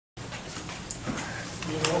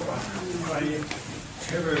I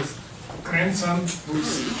have a grandson who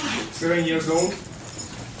is 7 years old,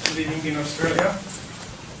 living in Australia,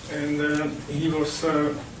 and he was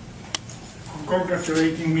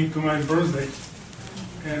congratulating me to my birthday.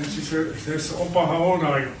 And she says, "Opa, how old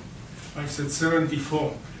are you?" I said,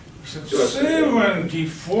 74. He said,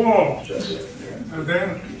 74! And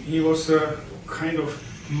then he was kind of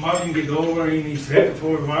mulling it over in his head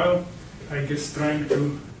for a while, I guess trying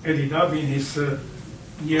to add it up in his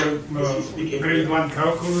grade 1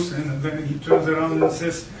 calculus, and then he turns around and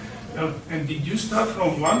says, "And did you start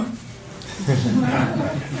from 1?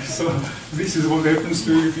 So this is what happens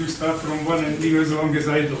to you if you start from 1 and live as long as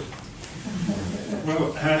I do.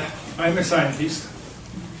 Well, I'm a scientist,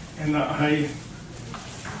 and I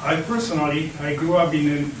personally, I grew up in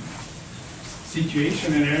a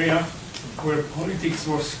situation, an area where politics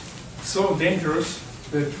was so dangerous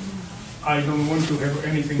that I don't want to have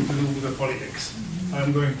anything to do with the politics.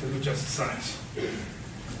 I'm going to do just science.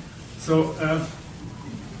 So,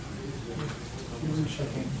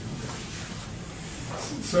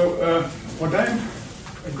 what I'm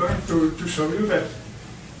going to show you that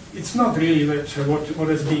it's not really that what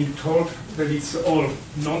is being taught that it's all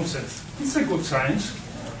nonsense. It's a good science,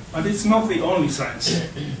 but it's not the only science.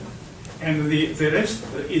 And the rest,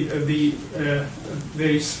 there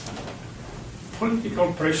is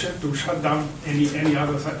political pressure to shut down any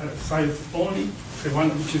other science, only the one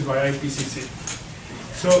which is by IPCC.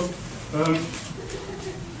 So,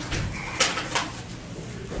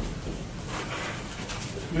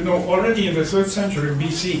 already in the 3rd century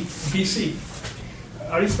BC,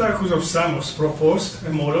 Aristarchus of Samos proposed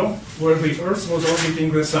a model where the Earth was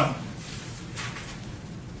orbiting the Sun.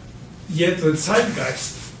 Yet the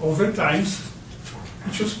zeitgeist of the times,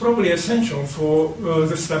 which was probably essential for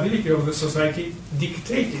the stability of the society,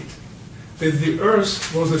 dictated that the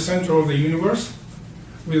Earth was the center of the universe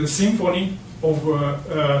with a symphony of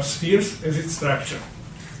spheres as its structure.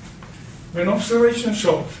 When observation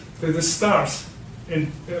showed that the stars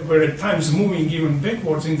were at times moving even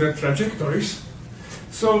backwards in their trajectories,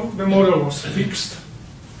 so the model was fixed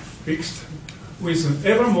with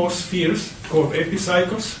ever more spheres called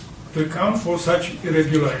epicycles to account for such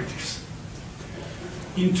irregularities.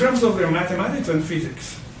 In terms of their mathematics and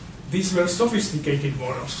physics, these were sophisticated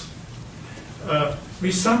models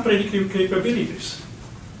with some predictive capabilities,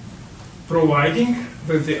 providing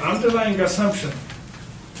that the underlying assumption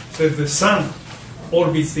that the Sun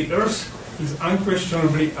orbits the Earth is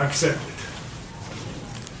unquestionably accepted.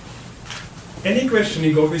 Any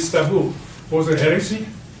questioning of this taboo was a heresy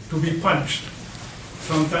to be punished,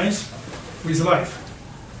 sometimes with life.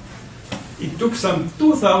 It took some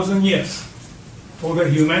 2,000 years for the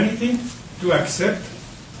humanity to accept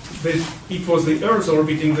that it was the Earth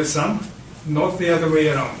orbiting the Sun, not the other way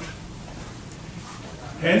around.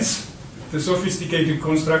 Hence, the sophisticated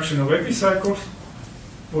construction of epicycles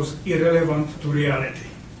was irrelevant to reality.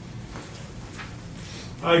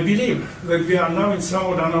 I believe that we are now in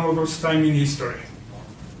somewhat analogous time in history.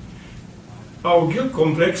 Our guilt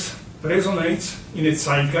complex resonates in a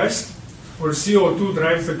zeitgeist where CO2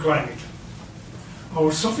 drives the climate.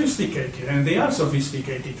 Our sophisticated, and they are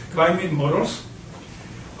sophisticated, climate models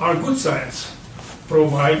are good science,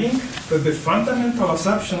 providing that the fundamental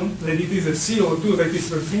assumption that it is the CO2 that is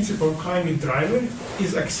the principal climate driver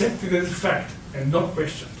is accepted as a fact and not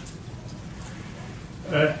questioned.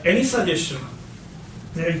 Any suggestion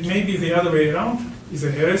that it may be the other way around is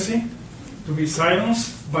a heresy to be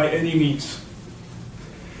silenced by any means.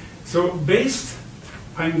 So based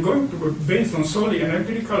on solely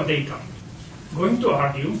empirical data, going to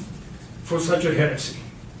argue for such a heresy.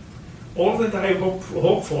 All that I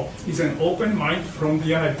hope for is an open mind from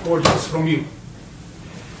the audience, from you.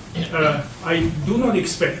 I do not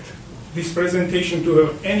expect this presentation to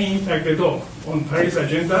have any impact at all on Paris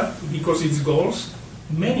agenda because its goals,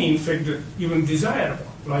 many in fact even desirable,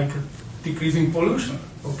 like decreasing pollution,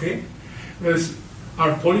 okay,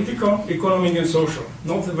 are political, economic and social,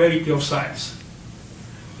 not the verity of science.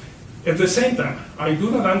 At the same time, I do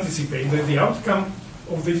not anticipate that the outcome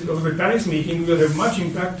of the Paris meeting will have much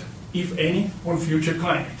impact, if any, on future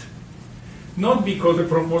climate. Not because the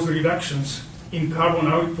proposed reductions in carbon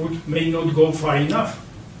output may not go far enough,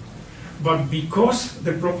 but because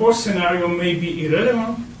the proposed scenario may be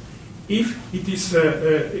irrelevant if it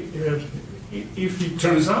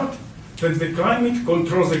turns out that the climate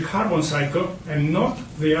controls the carbon cycle and not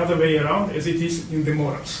the other way around as it is in the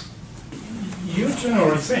models. You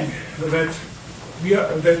generally think that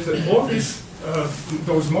all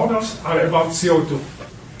those models are about CO2.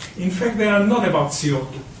 In fact, they are not about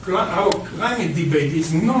CO2. Our climate debate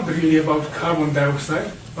is not really about carbon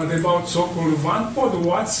dioxide, but about so-called 1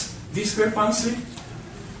 watts discrepancy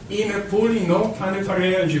in a pool in no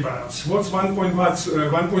planetary energy balance. What's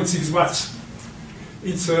 1.6 watts?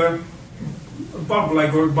 It's a bulb,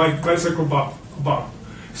 like a bicycle bulb.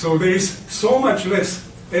 So there is so much less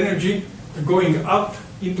energy going up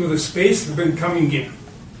into the space than coming in.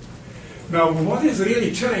 Now, what is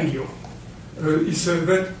really telling you is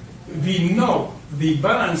that we know the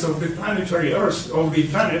balance of the planetary Earth, of the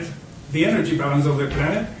planet, the energy balance of the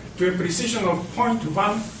planet, to a precision of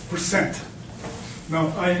 0.1%. Now,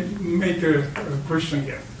 I make a question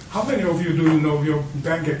here. How many of you do know your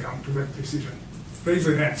bank account to that precision? Raise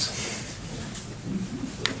your hands.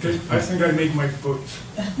 Okay, I think I make my point.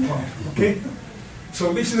 Okay?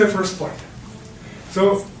 So this is the first point.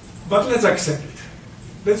 So, but let's accept it.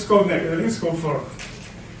 Let's go next. Let's go forward.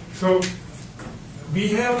 So, we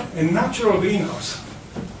have a natural greenhouse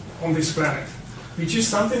on this planet, which is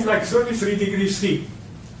something like 33 degrees C.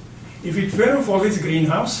 If it weren't for this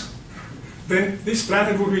greenhouse, then this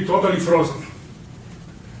planet would be totally frozen.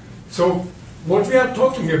 So, what we are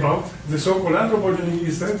talking about, the so-called anthropogeny,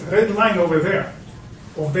 is that red line over there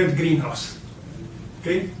of that greenhouse.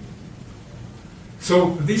 Okay?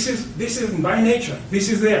 So this is by nature. This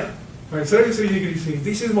is there. By 33 degrees C.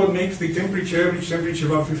 This is what makes the temperature, average temperature,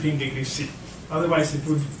 about 15 degrees C. Otherwise, it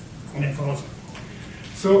would be frozen.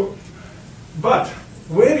 So, but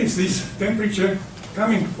where is this temperature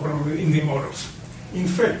coming from in the models? In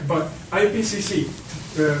fact, but IPCC,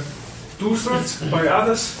 2/3 by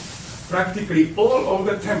others, practically all of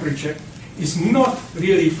the temperature is not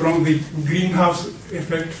really from the greenhouse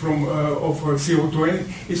effect of CO2,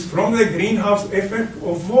 it's from the greenhouse effect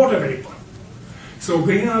of water vapor. So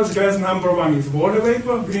greenhouse gas number 1 is water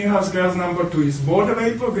vapor, greenhouse gas number 2 is water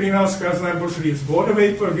vapor, greenhouse gas number 3 is water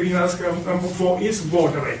vapor, greenhouse gas number 4 is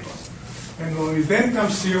water vapor. And only then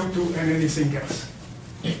comes CO2 and anything else.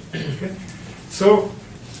 Okay? So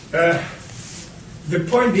the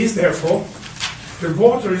point is, therefore, the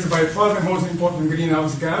water is by far the most important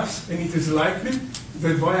greenhouse gas, and it is likely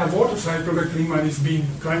that via water cycle the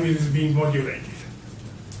climate is being modulated.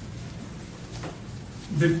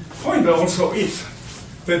 The point also is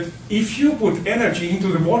that if you put energy into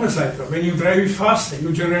the water cycle, when you drive it faster,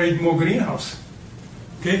 you generate more greenhouse.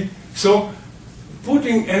 Okay? So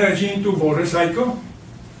putting energy into water cycle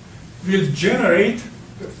will generate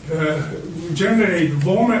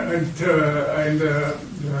warmer and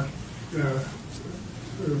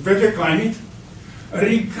better climate,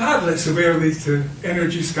 regardless of where this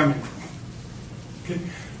energy is coming from. Okay?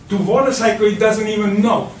 To water cycle, it doesn't even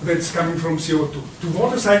know that it's coming from CO2. To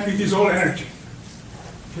water cycle, it is all energy.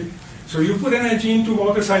 Okay? So you put energy into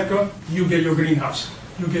water cycle, you get your greenhouse,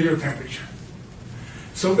 you get your temperature.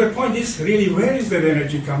 So the point is really, where is that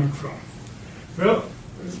energy coming from? Well,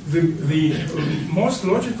 the most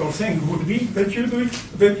logical thing would be that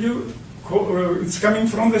it's coming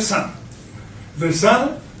from the sun. The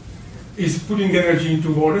sun is putting energy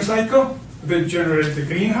into water cycle that generates the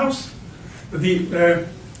greenhouse. Then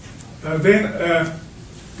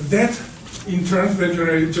that in turn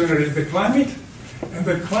generates the climate, and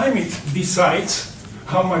the climate decides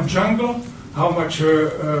how much jungle, how much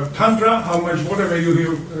tundra, how much whatever you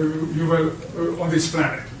will on this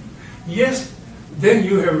planet. Yes, then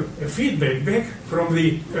you have a feedback back from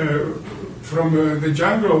the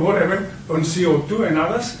jungle or whatever on CO2 and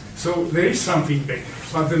others. So there is some feedback,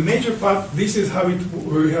 but the major part, this is how it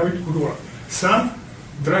could work. Sun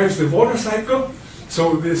drives the water cycle,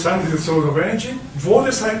 so the sun is the source of energy.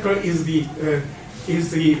 Water cycle is the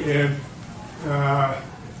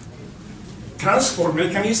transport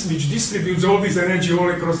mechanism which distributes all this energy all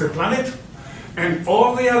across the planet, and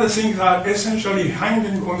all the other things are essentially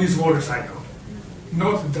hanging on this water cycle,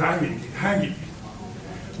 not driving it, hanging it.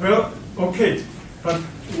 Well, okay, but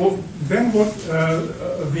then what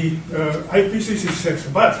the IPCC says,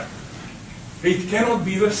 but it cannot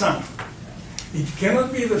be the sun. It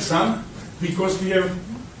cannot be the sun because we have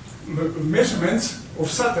measurements of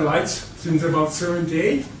satellites since about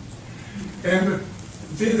 78, and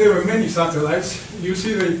there were many satellites. You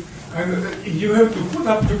see, and you have to put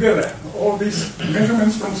up together all these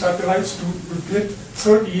measurements from satellites to get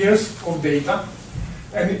 30 years of data,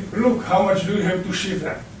 and look how much do you have to shift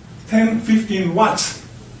that? 10, 15 watts.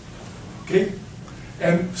 Okay,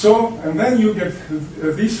 and then you get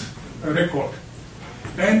this record,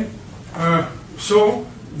 and so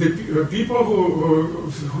the people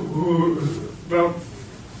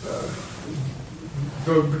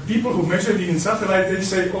the people who measured it in satellite, they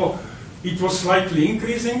say, oh, it was slightly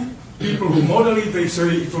increasing. People who model it, they say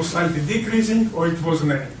it was slightly decreasing, or it was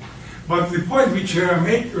negative. But the point which we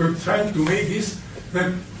are trying to make is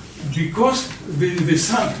that because the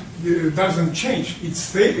sun doesn't change, it's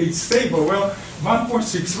stable. Well,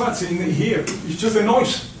 1.6 watts in here is just a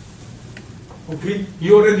noise. Okay,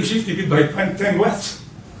 you already shifted it by 10 watts.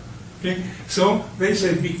 Okay, so they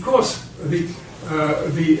say because the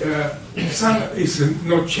sun is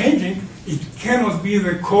not changing, it cannot be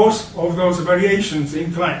the cause of those variations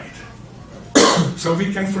in climate. So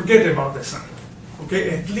we can forget about the sun.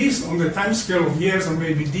 Okay, at least on the time scale of years or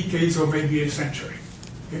maybe decades or maybe a century.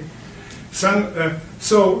 Okay,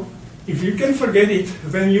 so if you can forget it,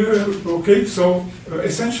 then you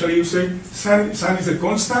essentially you say sun is a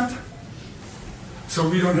constant. So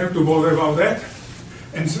we don't have to bother about that.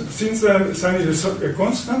 And since the sun is a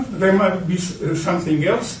constant, there might be something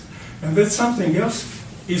else. And that something else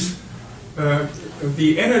is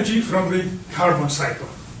the energy from the carbon cycle,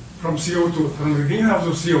 from CO2, from the greenhouse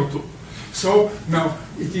of CO2. So now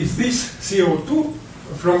it is this CO2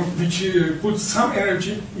 from which puts some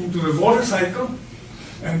energy into the water cycle,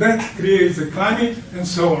 and that creates the climate and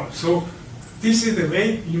so on. So this is the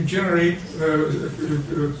way you generate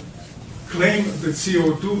claim that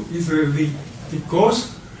CO2 is the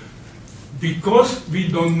cause, because we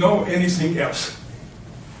don't know anything else.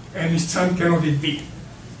 And its sun cannot it be.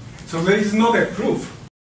 So there is not a proof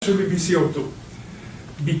it should be CO2.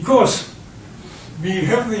 Because we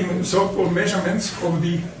have the so-called measurements of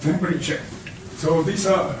the temperature. So these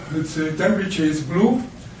are, the temperature is blue.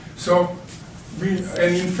 So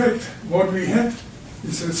and in fact, what we had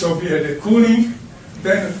is, so we had a cooling,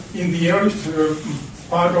 then in the early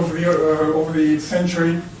part of the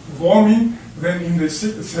century, warming. Then in the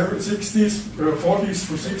 60s, 40s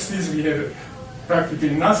to 60s, we had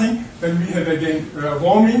practically nothing. Then we had again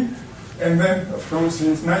warming, and then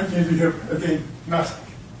since 19 we have again nothing.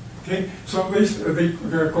 Okay, so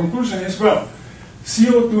the conclusion is, well,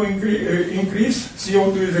 CO2 increase.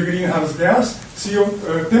 CO2 is a greenhouse gas.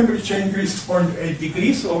 Temperature increased 0.8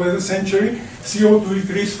 degrees over the century. CO2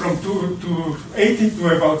 increased from 280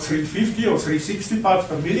 to about 350 or 360 parts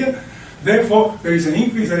per million. Therefore, there is an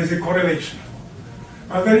increase, there is a correlation.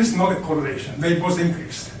 But there is not a correlation, they both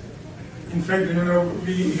increased. In fact,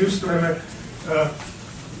 we used to have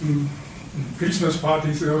Christmas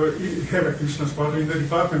parties, have a Christmas party in the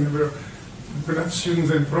department where grad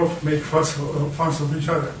students and prof make fuss of each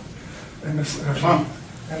other, and it's fun.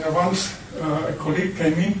 And once a colleague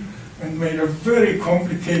came in and made a very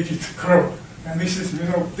complicated curve. And this is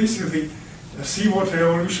the seawater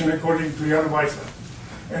evolution according to Jan Veizer.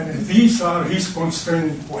 And these are his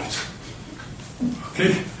constraining points.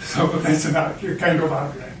 Okay, so that's a kind of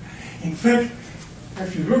argument. In fact,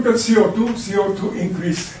 if you look at CO2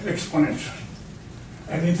 increased exponentially.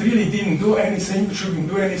 And it really didn't do anything, shouldn't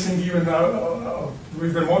do anything even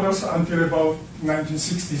with the models until about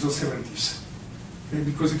 1960s or 70s. Okay,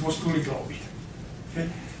 because it was too little of it. Okay,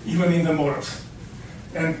 even in the models.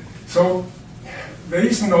 And so there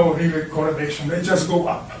is no real correlation, they just go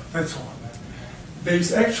up, that's all. There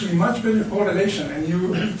is actually much better correlation, and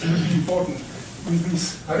it's really important, with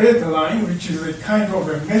this red line, which is a kind of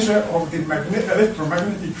a measure of the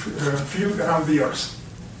electromagnetic field around the Earth.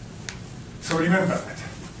 So remember that.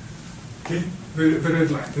 Okay, the red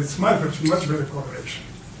line. That's much better correlation.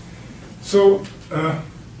 So,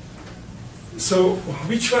 so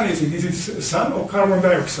which one is it? Is it sun or carbon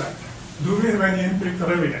dioxide? Do we have any empirical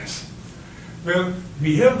evidence? Well,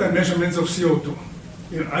 we have the measurements of CO2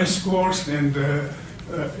 in ice cores and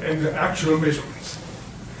the actual measurements.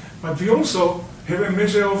 But we also have a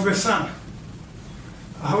measure of the sun.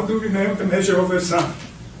 How do we have the measure of the sun?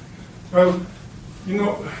 Well,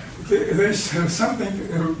 there's something,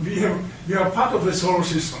 we are part of the solar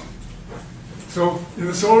system. So in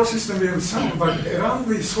the solar system we have the sun, but around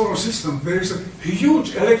the solar system there is a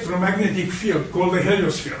huge electromagnetic field called the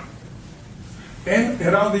heliosphere. And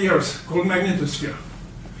around the Earth called magnetosphere.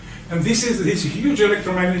 And this is this huge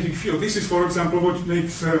electromagnetic field. This is, for example, what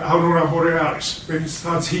makes aurora borealis, when it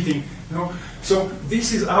starts hitting. So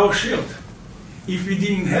this is our shield. If we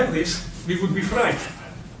didn't have this, we would be fried.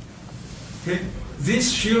 Okay?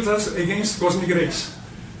 This shields us against cosmic rays,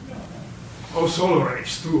 or solar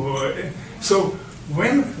rays too. So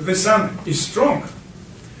when the sun is strong,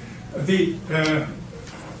 the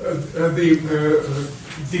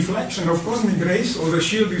deflection of cosmic rays, or the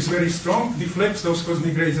shield is very strong, deflects those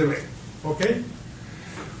cosmic rays away. Okay?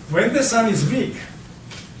 When the sun is weak,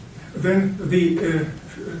 then it's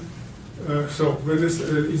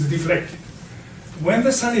deflected. When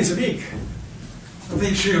the sun is weak,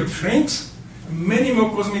 the shield shrinks, many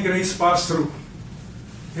more cosmic rays pass through.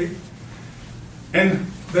 Okay? And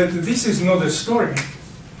that this is not a story.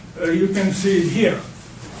 You can see it here.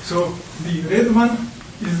 So the red one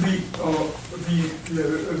is the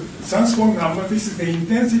sunspot number. This is the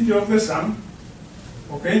intensity of the sun,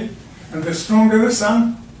 okay? And the stronger the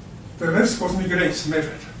sun, the less cosmic rays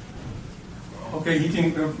measured, okay,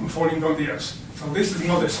 hitting, falling on the Earth. So this is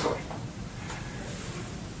not a story.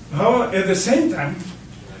 However, at the same time,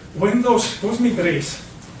 when those cosmic rays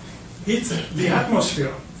hit the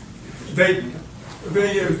atmosphere, they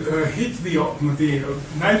hit the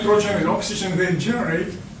nitrogen and oxygen, they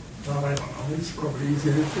generate, well, I don't know, it's probably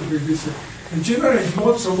easier to do this, and generate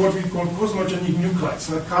lots of what we call cosmogenic nuclides,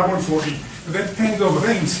 like carbon-14. That kind of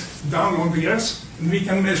rains down on the Earth, and we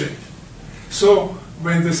can measure it. So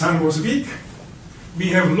when the sun was weak, we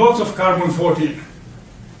have lots of carbon-14.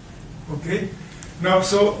 Okay? Now,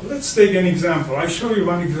 so let's take an example. I show you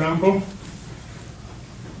one example.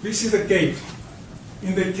 This is a cave.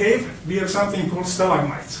 In the cave, we have something called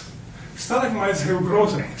stalagmites. Stalagmites have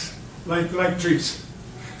growth rings, like trees.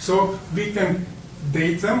 So we can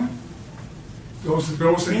date them, those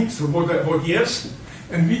growth rings, what years,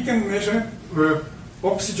 and we can measure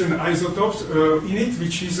oxygen isotopes in it,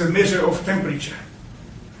 which is a measure of temperature.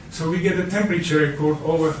 So we get a temperature record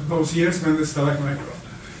over those years when the stalagmite grows.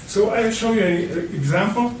 So I'll show you an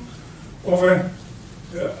example of a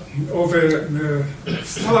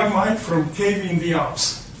stalagmite from cave in the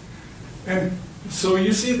Alps. And so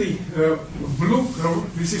you see the blue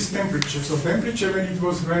curve, this is temperature. So temperature when it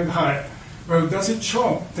went higher. Well, does it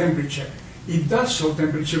show temperature? It does show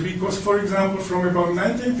temperature because, for example, from about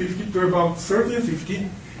 1950 to about 1350,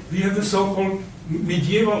 we had the so-called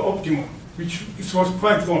medieval optimum, which was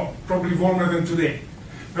quite warm, probably warmer than today.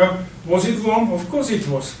 Well, was it warm? Of course it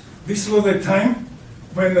was. This was the time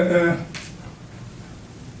when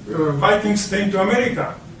Vikings came to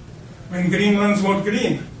America, when Greenland was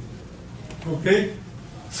green. Okay?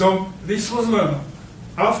 So this was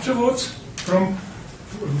afterwards,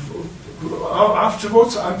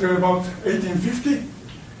 afterwards, until about 1850,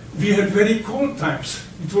 we had very cold times.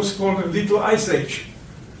 It was called a little ice age.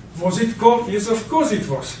 Was it cold? Yes, of course it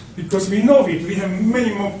was, because we know it. We have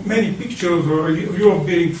many pictures of Europe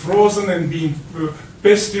being frozen and being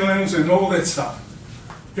pestilence and all that stuff.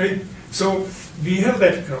 Okay, so we have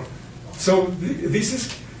that curve. So this is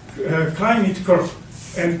climate curve,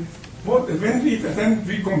 and then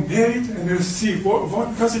we compare it and we'll see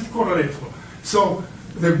what does it correlate for. So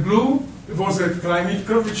the blue was the climate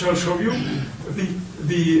curve, which I'll show you.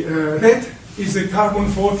 The red is the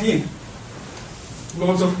carbon-14.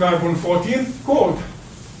 Loads of carbon-14, cold.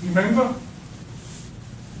 Remember?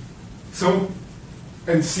 So,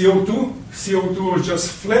 and CO2 was just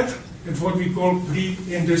flat at what we call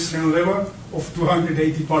pre-industrial level of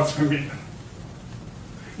 280 parts per million.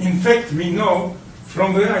 In fact, we know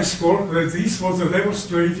from the ice core that this was the levels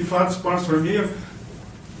 280 parts per million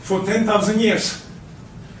for 10,000 years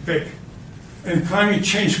back. And climate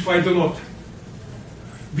changed quite a lot.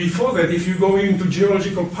 Before that, if you go into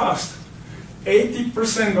geological past,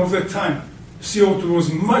 80% of the time, CO2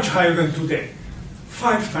 was much higher than today.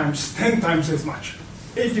 5 times, 10 times as much.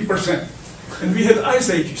 80%. And we had ice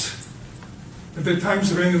ages at the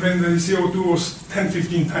times when the CO2 was 10,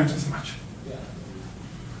 15 times as much.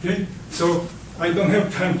 Okay? So I don't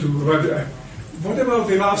have time to, what about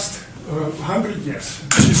the last 100 years?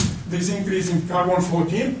 This increase in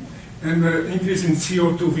carbon-14 and increase in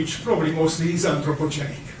CO2, which probably mostly is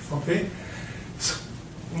anthropogenic. Okay? So,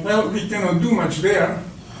 well, we cannot do much there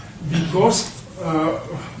because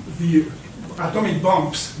the atomic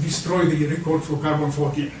bombs destroy the record for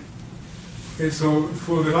carbon-14. Okay, so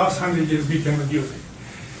for the last 100 years we cannot use it.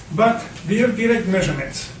 But we have direct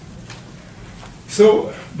measurements.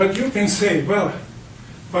 So, but you can say, well,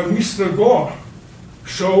 but Mr. Gore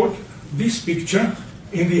showed this picture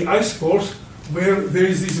in the ice cores where there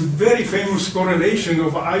is this very famous correlation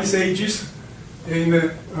of ice ages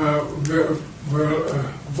in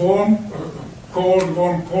cold,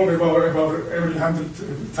 about every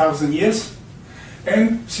 100,000 years,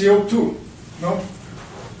 and CO2. No?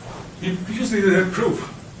 Because this is a proof.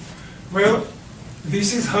 Well,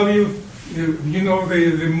 this is how you know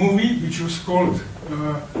the movie which was called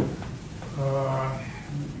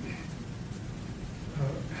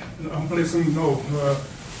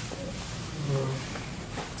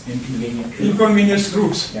Inconvenience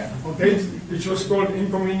Truths. Yeah. Okay, which was called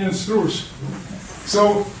Inconvenience Truths.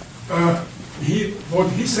 So what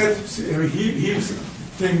he said, he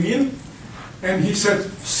came in and he said,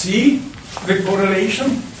 see the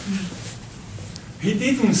correlation? He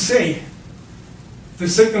didn't say the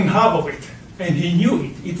second half of it, and he knew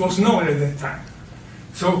it. It was known at that time.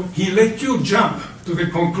 So he let you jump to the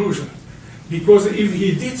conclusion. Because if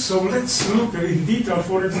he did so, let's look in detail,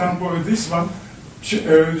 for example, at this one.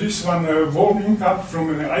 this one warming up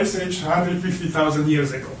from an ice age 150,000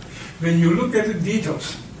 years ago. When you look at the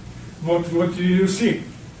details, what do you see?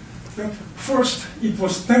 First, it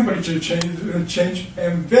was temperature change,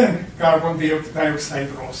 and then carbon dioxide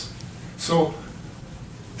rose. So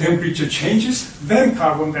temperature changes, then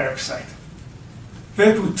carbon dioxide.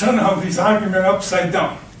 That would turn out this argument upside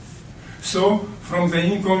down. So from the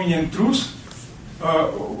inconvenient truth,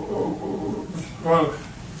 well,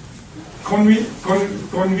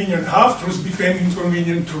 convenient half-truths became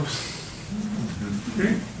inconvenient truths.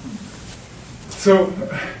 Okay? So,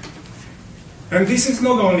 and this is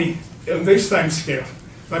not only on this time scale,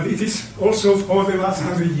 but it is also over the last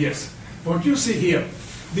 100 years. What you see here,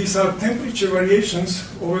 these are temperature variations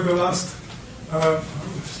over the last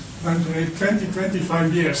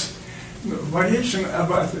 20-25 years. Variation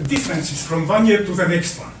about differences from one year to the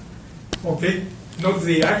next one. Okay? Not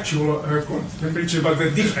the actual temperature, but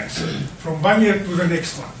the difference from one year to the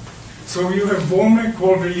next one. So you have warmer,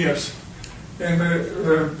 colder years. And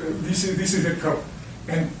this is a curve.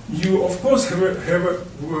 And you, of course, have a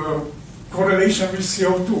correlation with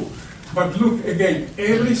CO2. But look again,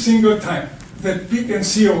 every single time that peak in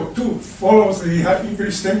CO2 follows the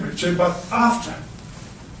increased temperature, but after.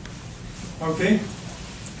 Okay?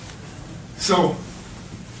 So,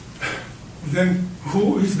 then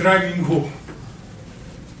who is driving who?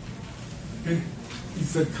 Okay?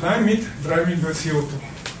 It's the climate driving the CO2.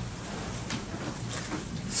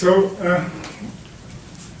 So,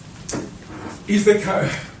 is the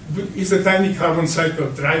tiny carbon cycle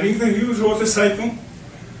driving the huge water cycle,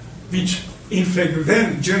 which in fact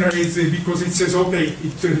then generates it because it says, okay,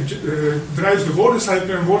 it drives the water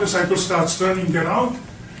cycle, and water cycle starts turning around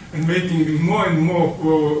and making more and more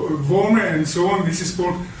warmer and so on. This is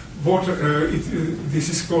called water. This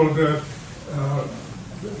is called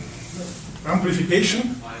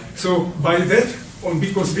amplification. So by that,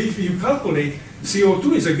 because if you calculate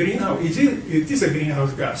CO2 is a greenhouse, it is a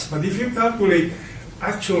greenhouse gas. But if you calculate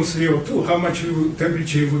actual CO2, how much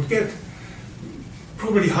temperature you would get,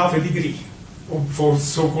 probably half a degree for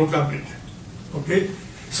so-called doubling. Okay?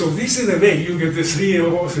 So this is the way you get the 3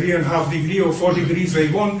 or 3.5 degree or 4 degrees they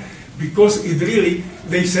want, because it really,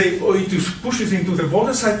 they say, oh, it pushes into the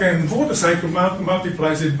water cycle, and water cycle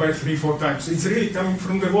multiplies it by 3-4 times. It's really coming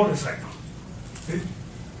from the water cycle. Okay?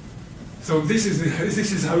 So this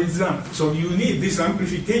is how it's done. So you need this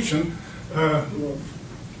amplification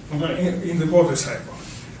in the water cycle.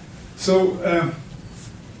 So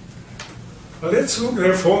let's look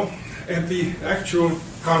therefore at the actual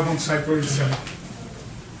carbon cycle itself.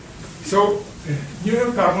 So you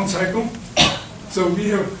have carbon cycle. So we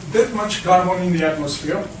have that much carbon in the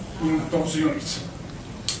atmosphere in those units.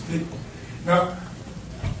 Okay. Now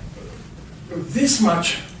this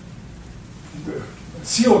much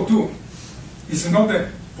CO2 is not a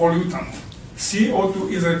pollutant.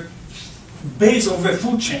 CO2 is a base of the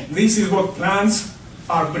food chain. This is what plants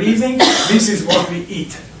are breathing. This is what we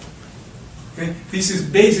eat. Okay? This is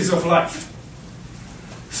basis of life.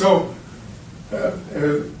 So,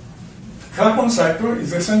 carbon cycle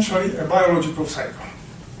is essentially a biological cycle.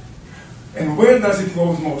 And where does it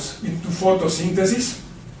go most? Into photosynthesis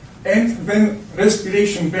and then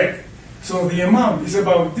respiration back. So the amount is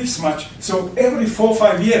about this much. So every 4 or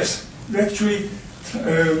 5 years, we actually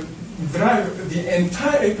drive the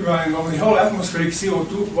entire equivalent of the whole atmospheric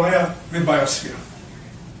CO2 via the biosphere.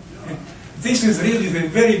 Okay? This is really the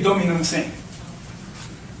very dominant thing.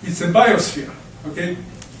 It's a biosphere. Okay?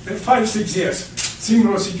 5-6 years.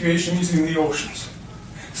 Similar situation is in the oceans.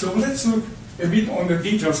 So let's look a bit on the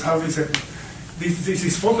details how this happens. This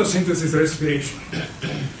is photosynthesis respiration.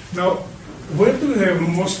 Now, where do we have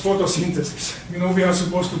most photosynthesis? You know, we are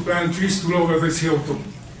supposed to plant trees to lower the CO2.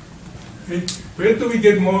 Okay? Where do we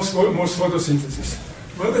get most photosynthesis?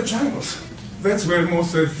 Well, the jungles. That's where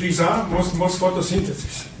most trees are, most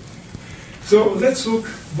photosynthesis. So let's look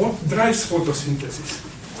what drives photosynthesis.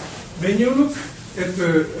 When you look at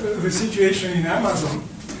the situation in Amazon,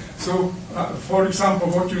 so for example,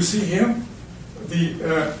 what you see here, the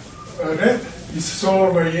red is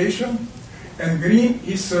solar variation, and green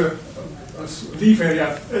is leaf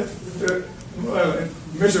area,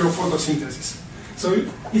 measure of photosynthesis. So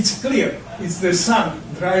it's clear, it's the sun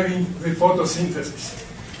driving the photosynthesis.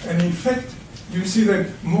 And in fact, you see that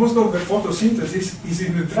most of the photosynthesis is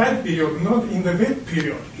in the dry period, not in the wet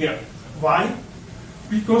period here. Why?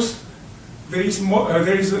 Because there is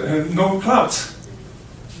no clouds.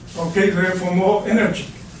 Okay, therefore more energy,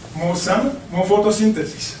 more sun, more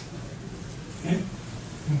photosynthesis. Okay?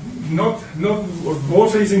 Not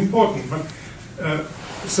water is important, but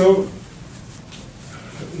so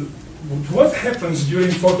what happens during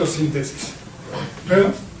photosynthesis?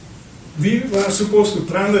 Well, we were supposed to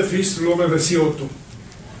plant the trees to lower the CO2.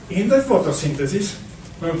 In the photosynthesis,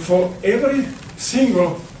 well, for every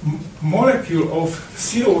single molecule of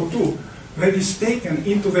CO2 that is taken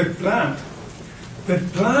into the plant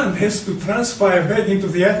has to transpire back into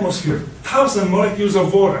the atmosphere 1,000 molecules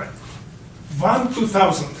of water. 1 to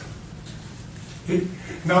 1,000. Okay?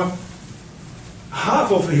 Now,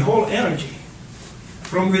 half of the whole energy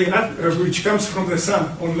from the which comes from the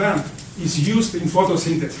sun on land is used in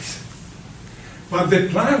photosynthesis. But the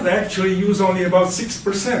plant actually uses only about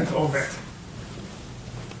 6% of that.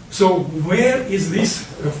 So where is this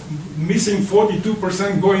missing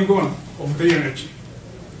 42% going on of the energy?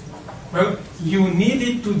 Well, you need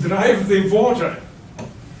it to drive the water.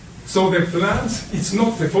 So the plants, it's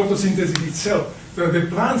not the photosynthesis itself. The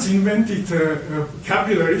plants invented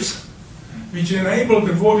capillaries, which enable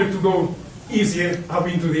the water to go easier up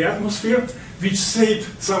into the atmosphere, which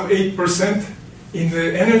saved some 8% in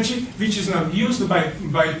the energy, which is now used by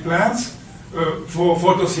plants for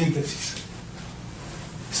photosynthesis.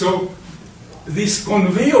 So this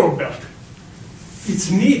conveyor belt,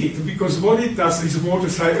 it's needed because what it does is water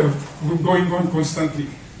cycle going on constantly,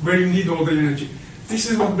 where you need all the energy. This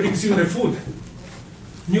is what brings you the food,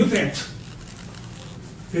 nutrients.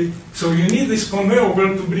 Okay? So you need this conveyor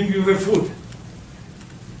belt to bring you the food.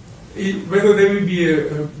 Whether there will be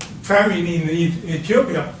a famine in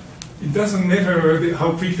Ethiopia, it doesn't matter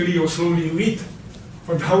how quickly or slowly you eat,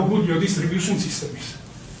 but how good your distribution system is.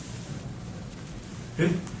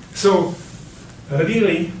 Okay? So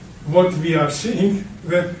really, what we are seeing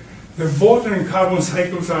that the water and carbon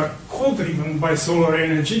cycles are co-driven by solar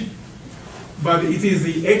energy, but it is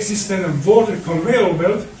the existence of water conveyor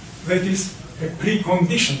belt that is a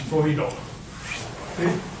precondition for it all.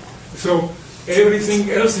 Okay? So everything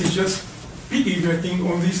else is just piggybacking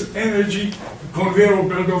on this energy conveyor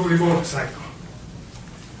belt of the water cycle.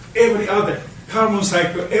 Every other carbon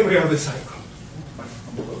cycle, every other cycle.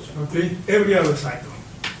 Okay, every other cycle.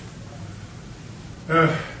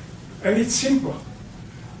 And it's simple.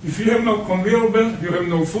 If you have no conveyor belt, you have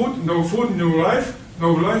no food, no life,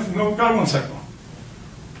 no carbon cycle.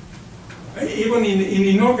 Even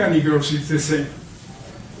in inorganic growth, it's the same.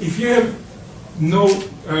 If you have no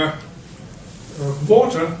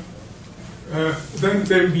water, then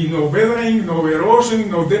there will be no weathering, no erosion,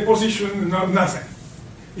 no deposition, nothing.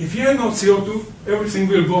 If you have no CO2, everything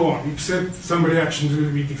will go on, except some reactions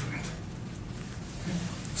will be different.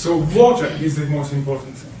 So water is the most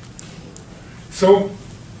important thing. So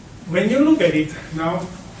when you look at it now,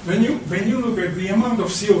 when you look at the amount of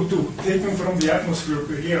CO2 taken from the atmosphere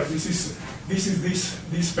per year, this is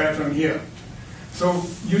this pattern here. So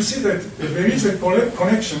you see that there is a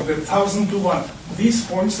connection, the 1,000 to 1. These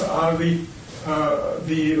points are the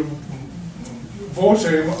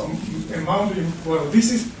water amount. Well,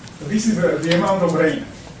 this is the amount of rain.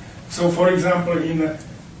 So, for example, in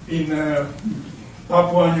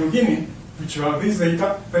Papua New Guinea, which are these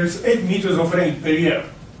data, there is 8 meters of rain per year,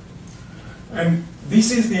 and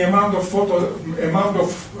this is the amount of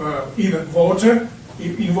either water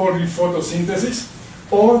involved in photosynthesis,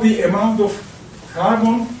 or the amount of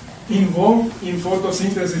carbon involved in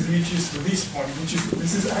photosynthesis, which is this point,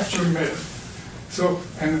 this is actually measured. So,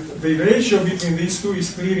 and the ratio between these two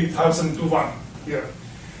is clearly 1,000 to 1 here.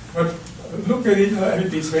 But look at it like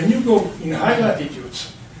this: when you go in high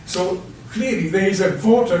latitudes, so clearly there is a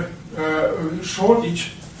water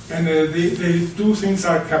shortage, and the two things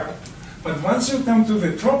are coupled. But once you come to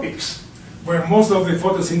the tropics, where most of the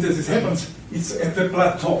photosynthesis happens, it's at the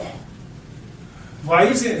plateau. Why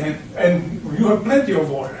is it? And you have plenty of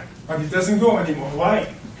water, but it doesn't go anymore.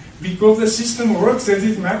 Why? Because the system works at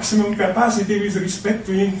its maximum capacity with respect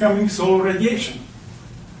to incoming solar radiation.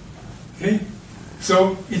 Okay?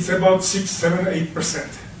 So it's about 6, 7,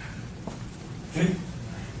 8%. Okay?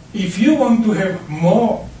 If you want to have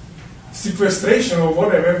more sequestration or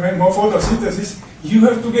whatever, more photosynthesis, you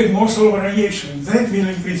have to get more solar radiation. That will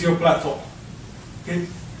increase your plateau. Okay?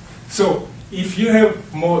 So if you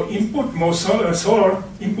have more input, more solar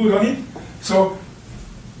input on it, so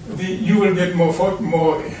you will get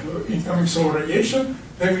more incoming solar radiation,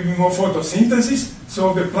 there will be more photosynthesis,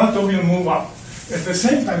 so the plateau will move up. At the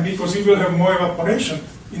same time, because you will have more evaporation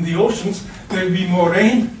in the oceans, there will be more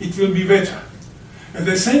rain, it will be wetter. At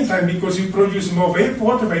the same time, because you produce more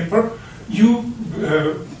water vapor, you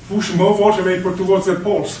push more water vapor towards the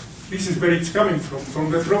poles. This is where it's coming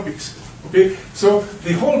from the tropics. Okay? So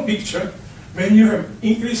the whole picture, when you have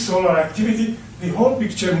increased solar activity, the whole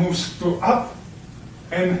picture moves to up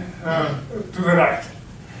and to the right.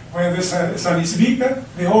 When the sun is weaker,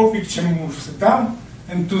 the whole picture moves down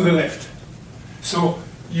and to the left. So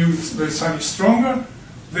the sun is stronger,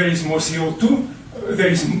 there is more CO2, there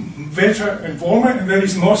is wetter and warmer, and there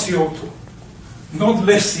is more CO2, not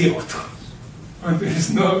less CO2. And there is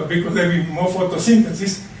no, because there will be more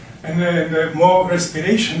photosynthesis and more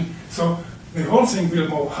respiration, so the whole thing will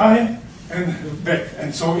go high and back,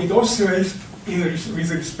 and so it oscillates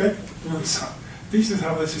with respect to the sun. This is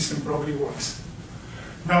how the system probably works.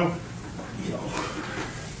 Now, you know,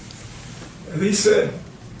 this.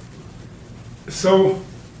 So,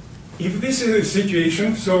 if this is a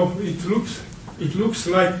situation, so it looks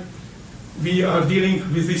like we are dealing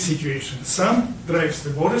with this situation. Sun drives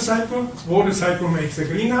the water cycle makes the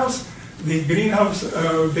greenhouse they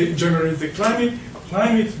generate the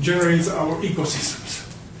climate generates our ecosystems.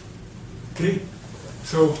 Okay,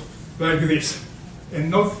 so like this, and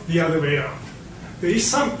not the other way around. There is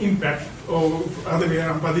some impact of other way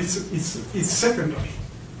around, but it's secondary.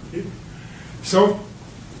 Okay? So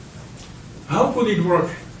how could it work?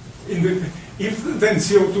 If then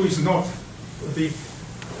CO2 is not the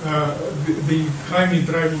climate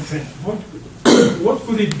driving thing, what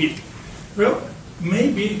could it be? Well,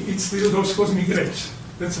 maybe it's still those cosmic rays.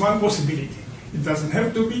 That's one possibility. It doesn't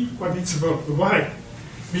have to be, but it's about why.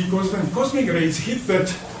 Because when cosmic rays hit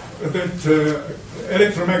that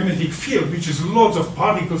electromagnetic field, which is lots of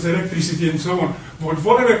particles, electricity, and so on,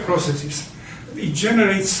 whatever processes, it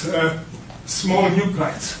generates small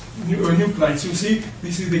nuclides. Nuclides, you see,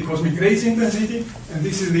 this is the cosmic rays intensity, and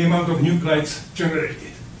this is the amount of nuclides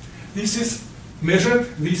generated. This is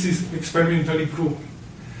measured, this is experimentally proven.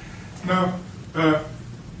 Now,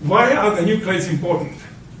 why are the nuclides important?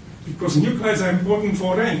 Because nuclides are important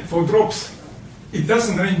for rain, for drops. It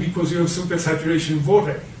doesn't rain because you have supersaturation of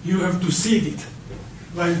water. You have to seed it.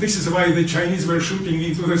 Like this is why the Chinese were shooting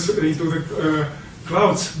into the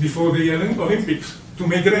clouds before the Olympics to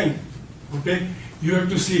make rain. Okay, you have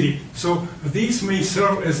to seed it. So these may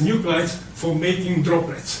serve as nuclides for making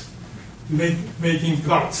droplets, making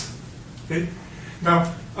clouds. Okay,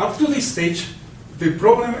 now up to this stage, the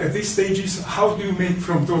problem at this stage is how do you make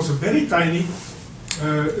from those very tiny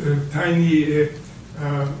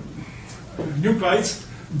nuclides,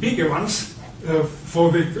 bigger ones,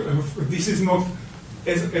 this is not,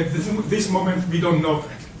 at this moment we don't know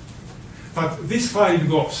that. But this far it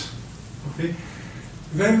goes. Okay?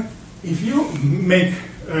 Then if you make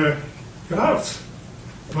clouds,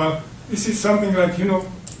 well, this is something like, you know,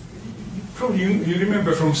 probably you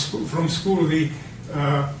remember from school the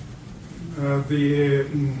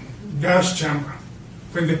gas chamber.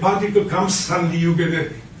 When the particle comes, suddenly you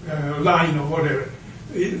get a line or whatever.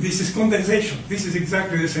 This is condensation. This is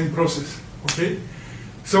exactly the same process. Okay,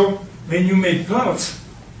 so when you make clouds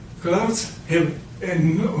have,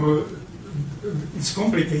 and it's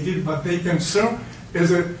complicated, but they can serve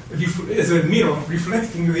as a mirror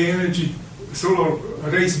reflecting the energy, solar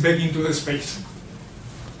rays back into the space,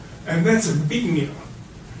 and that's a big mirror.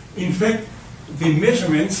 In fact, the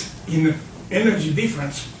measurements in energy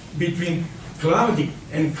difference between cloudy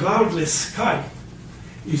and cloudless sky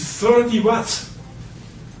is 30 watts.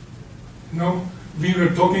 No, we were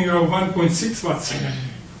talking about 1.6 watts.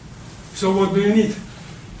 So what do you need?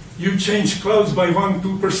 You change clouds by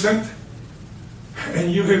 1-2%,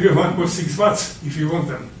 and you have your 1.6 watts if you want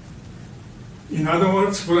them. In other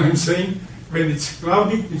words, what I'm saying, when it's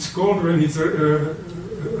cloudy, it's cold. When it's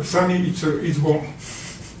sunny, it's warm.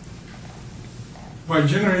 By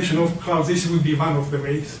generation of clouds, this would be one of the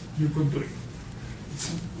ways you could do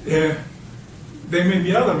it. There may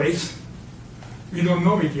be other ways. We don't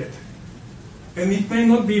know it yet. And it may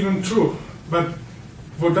not be even true, but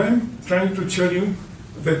what I'm trying to tell you,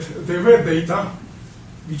 that there were data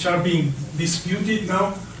which are being disputed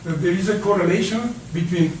now, that there is a correlation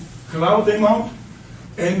between cloud amount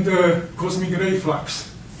and cosmic ray flux.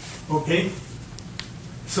 Okay?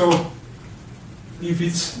 So, if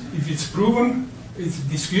it's proven, it's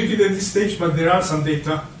disputed at this stage, but there are some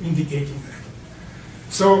data indicating that.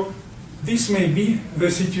 So, this may be the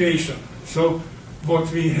situation. So, what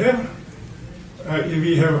we have,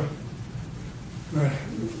 we have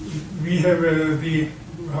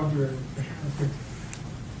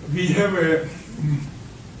a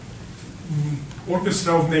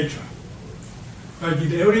orchestra of nature. Like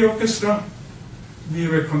in every orchestra, we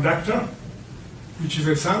have a conductor, which is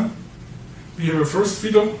the sun. We have a first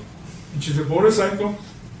fiddle, which is a water cycle,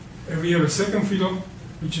 and we have a second fiddle,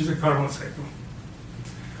 which is a carbon cycle.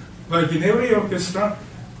 Like in every orchestra,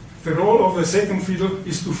 the role of the second fiddle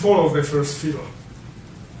is to follow the first fiddle,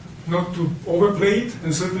 not to overplay it,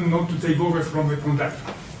 and certainly not to take over from the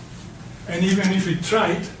conductor. And even if it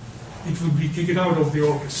tried, it would be kicked out of the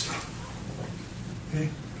orchestra. Okay?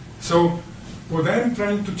 So what I'm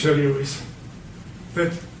trying to tell you is,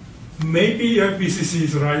 that maybe IPCC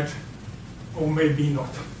is right or maybe not.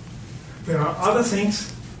 There are other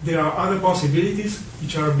things, there are other possibilities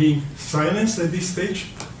which are being silenced at this stage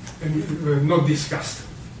and not discussed.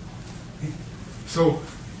 So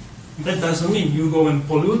that doesn't mean you go and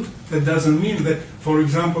pollute. That doesn't mean that, for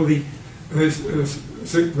example, the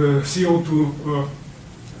CO2,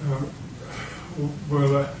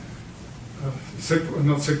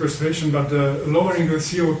 not sequestration, but lowering the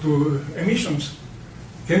CO2 emissions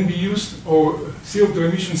can be used, or CO2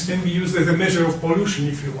 emissions can be used as a measure of pollution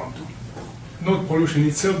if you want to. Not pollution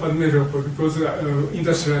itself, but measure of pollution, because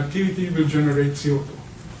industrial activity will generate CO2.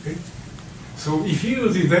 Okay? So if you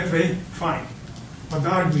use it that way, fine, but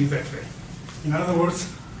argue it that way. In other words,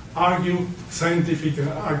 argue scientific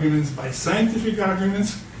arguments by scientific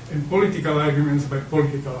arguments and political arguments by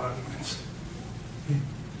political arguments. Okay?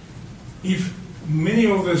 If many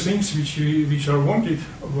of the things which are wanted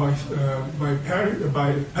by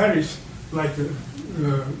Paris, like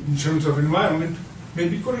in terms of environment, may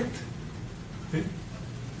be correct. Okay?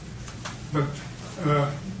 But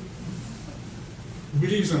be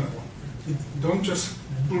reasonable. Don't just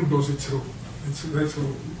bulldoze it through. That's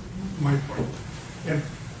my point. And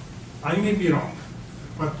I may be wrong,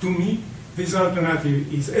 but to me, this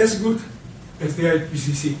alternative is as good as the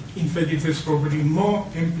IPCC. In fact, it has probably more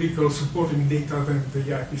empirical supporting data than the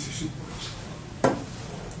IPCC models.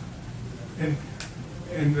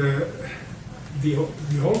 And the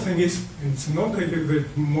whole thing is, it's not that the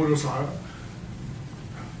models are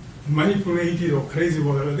manipulated or crazy,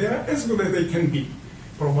 whatever. They are as good as they can be,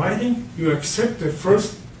 providing you accept the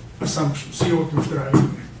first assumption, CO2 is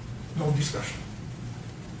driving, no discussion.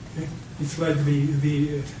 Okay? It's like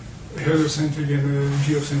the heliocentric and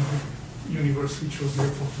geocentric universe which was there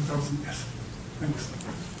for 2,000 years. Thanks.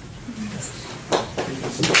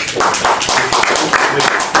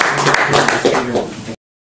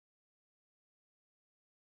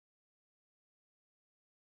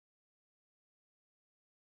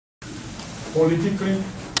 Politically,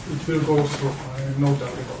 it will go through, I have no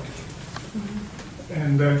doubt about it.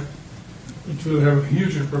 And it will have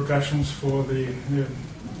huge repercussions for the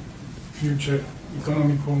future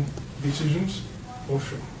economical decisions, for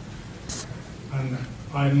sure. And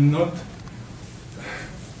I'm not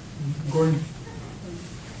going,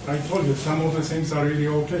 I told you, some of the things are really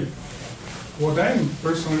okay. What I'm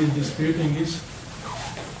personally disputing is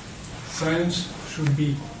science should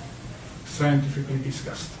be scientifically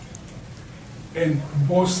discussed, and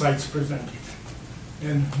both sides presented,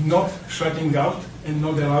 and not shutting out and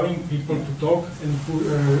not allowing people to talk and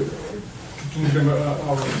kicking them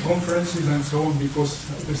out of conferences and so on because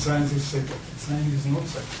the science is sacred. Science is not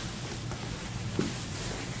sacred.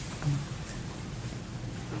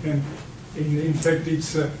 And in fact,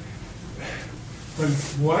 it's, well,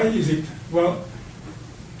 why is it? Well,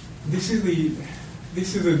 this is the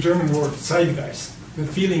German word, Zeitgeist, the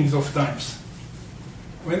feelings of times.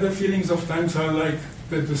 When the feelings of times are like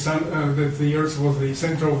that that the Earth was the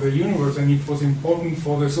center of the universe and it was important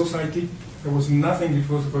for the society, there was nothing that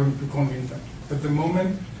was going to convince them. At the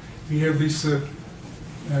moment, we have this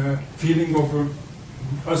feeling of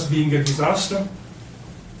us being a disaster,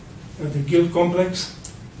 the guilt complex.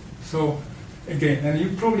 So again, and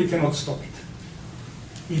you probably cannot stop it.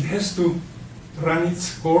 It has to run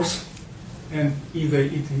its course, and either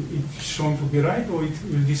it's shown to be right or it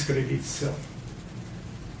will discredit itself.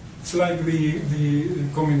 It's like the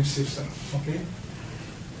communist system, okay?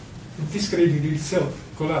 It discredited itself,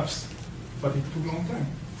 collapsed, but it took a long time.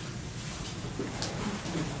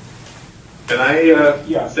 Can I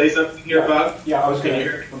say something here, Bob? Yeah, I was going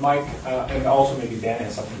to, Mike, and also maybe Dan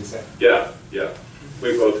has something to say. Yeah,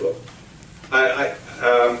 we both will. I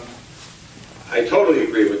totally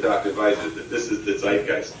agree with Dr. Veizer that this is the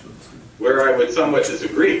zeitgeist. Where I would somewhat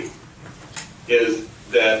disagree is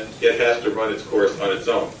that it has to run its course on its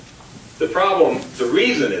own. The problem, the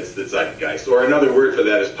reason it's the zeitgeist, or another word for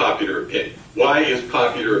that is popular opinion. Why is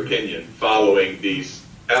popular opinion following these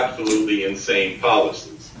absolutely insane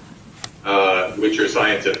policies, which are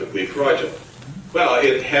scientifically fraudulent? Well,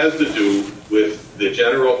 it has to do with the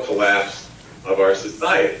general collapse of our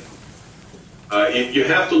society. You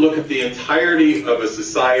have to look at the entirety of a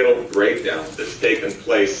societal breakdown that's taken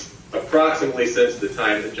place approximately since the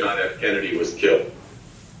time that John F. Kennedy was killed.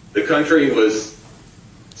 The country was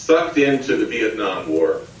sucked into the Vietnam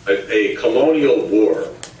War, a colonial war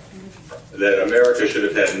that America should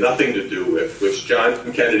have had nothing to do with, which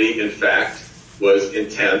John Kennedy, in fact, was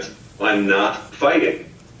intent on not fighting.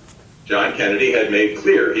 John Kennedy had made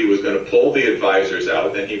clear he was going to pull the advisors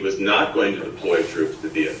out and he was not going to deploy troops to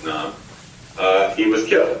Vietnam. He was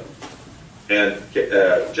killed.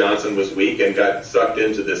 and Johnson was weak and got sucked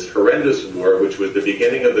into this horrendous war, which was the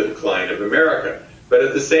beginning of the decline of America. But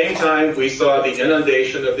at the same time, we saw the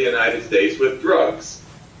inundation of the United States with drugs.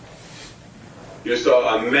 You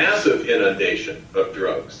saw a massive inundation of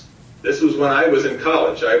drugs. This was when I was in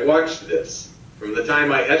college. I watched this. From the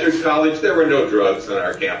time I entered college, there were no drugs on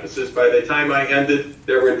our campuses. By the time I ended,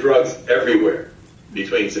 there were drugs everywhere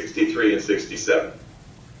between 63 and 67.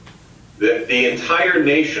 The entire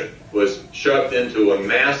nation was shoved into a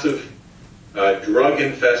massive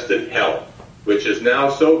drug-infested hell, which is now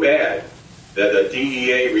so bad that a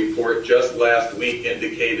DEA report just last week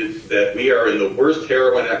indicated that we are in the worst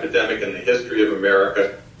heroin epidemic in the history of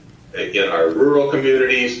America. In our rural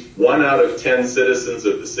communities, 1 out of 10 citizens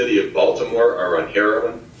of the city of Baltimore are on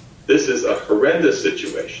heroin. This is a horrendous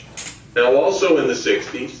situation. Now, also in the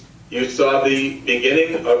 60s, you saw the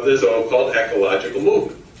beginning of the so-called ecological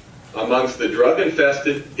movement. Amongst the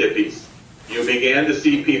drug-infested hippies, you began to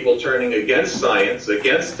see people turning against science,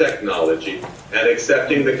 against technology, and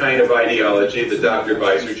accepting the kind of ideology that Dr.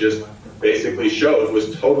 Veizer just basically showed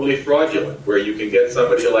was totally fraudulent, where you can get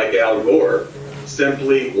somebody like Al Gore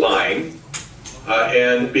simply lying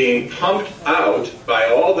and being pumped out by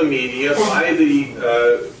all the media, by the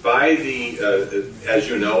as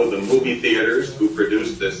you know, the movie theaters who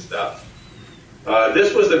produced this stuff.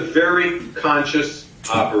 This was a very conscious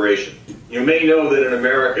operation. You may know that in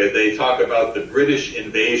America they talk about the British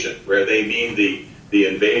invasion, where they mean the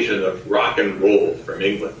invasion of rock and roll from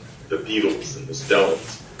England, the Beatles and the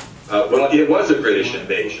Stones. Well, it was a British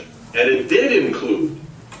invasion, and it did include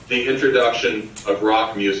the introduction of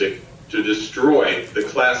rock music to destroy the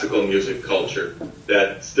classical music culture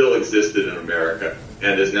that still existed in America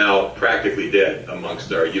and is now practically dead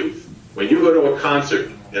amongst our youth. When you go to a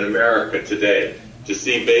concert in America today to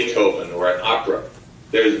see Beethoven or an opera,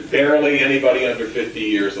 there's barely anybody under 50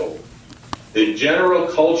 years old. The general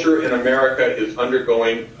culture in America is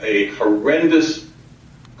undergoing a horrendous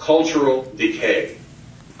cultural decay.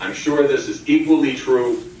 I'm sure this is equally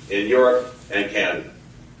true in Europe and Canada.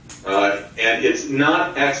 And it's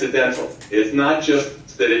not accidental. It's not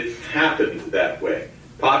just that it happened that way.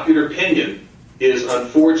 Popular opinion is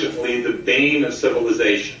unfortunately the bane of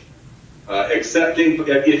civilization. Accepting,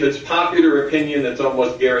 if it's popular opinion, it's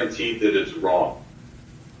almost guaranteed that it's wrong.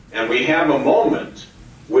 And we have a moment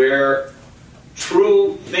where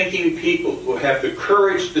true thinking people who have the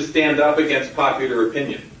courage to stand up against popular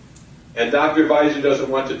opinion, and Dr. Veizer doesn't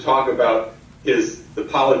want to talk about the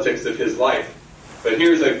politics of his life, but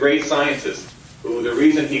here's a great scientist who the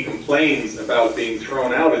reason he complains about being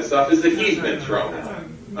thrown out and stuff is that he's been thrown out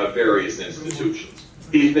of various institutions.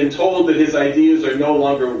 He's been told that his ideas are no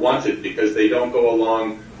longer wanted because they don't go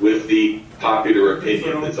along with the popular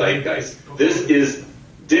opinion, the zeitgeist. This is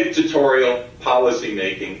dictatorial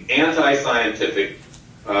policymaking, anti-scientific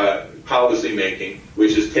policymaking,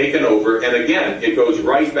 which has taken over. And again, it goes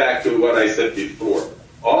right back to what I said before.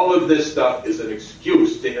 All of this stuff is an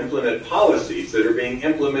excuse to implement policies that are being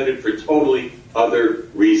implemented for totally other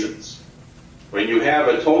reasons. When you have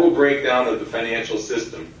a total breakdown of the financial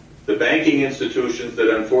system, the banking institutions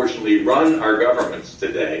that unfortunately run our governments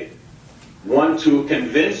today want to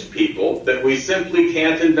convince people that we simply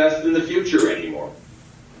can't invest in the future anymore.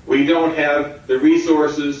 We don't have the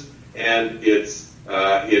resources, and it's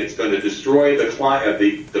going to destroy the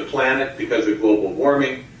planet because of global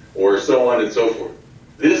warming, or so on and so forth.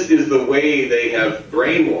 This is the way they have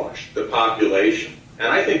brainwashed the population. And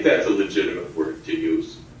I think that's a legitimate word to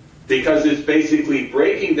use, because it's basically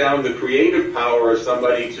breaking down the creative power of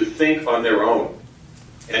somebody to think on their own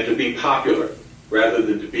and to be popular rather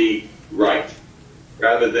than to be right.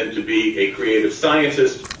 Rather than to be a creative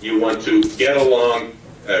scientist, you want to get along,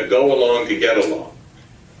 go along to get along.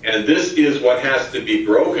 And this is what has to be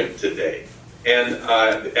broken today. And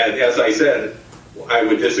as I said, I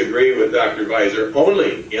would disagree with Dr. Veizer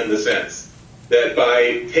only in the sense that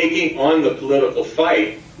by taking on the political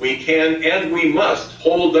fight, we can and we must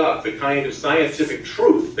hold up the kind of scientific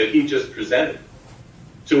truth that he just presented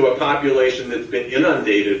to a population that's been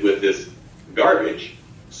inundated with this garbage,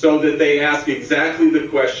 so that they ask exactly the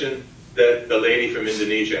question that the lady from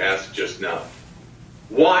Indonesia asked just now.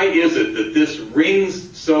 Why is it that this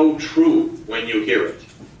rings so true when you hear it?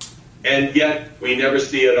 And yet, we never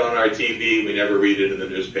see it on our TV, we never read it in the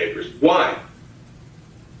newspapers. Why?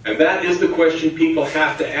 And that is the question people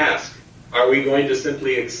have to ask. Are we going to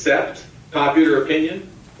simply accept popular opinion,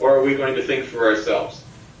 or are we going to think for ourselves?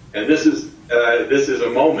 And this is a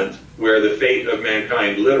moment where the fate of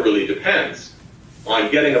mankind literally depends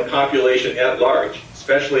on getting a population at large,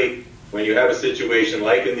 especially when you have a situation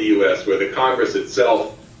like in the US where the Congress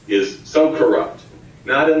itself is so corrupt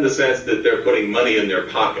Not in the sense that they're putting money in their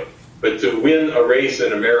pocket, but to win a race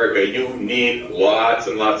in America, you need lots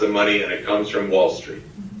and lots of money, and it comes from Wall Street.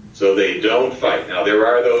 So they don't fight. Now, there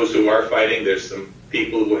are those who are fighting. There's some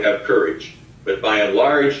people who have courage. But by and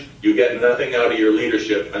large, you get nothing out of your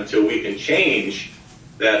leadership until we can change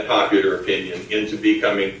that popular opinion into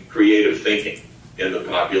becoming creative thinking in the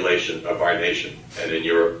population of our nation and in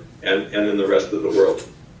Europe and in the rest of the world.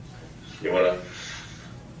 You want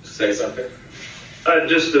to say something?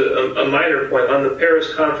 Just a minor point on the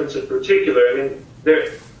Paris conference in particular. I mean,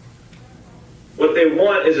 what they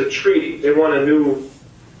want is a treaty. They want a new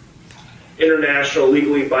international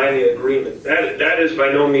legally binding agreement. That is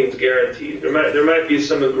by no means guaranteed. There might be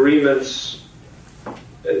some agreements,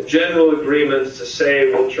 general agreements to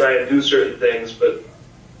say we'll try and do certain things, but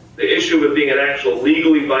the issue with being an actual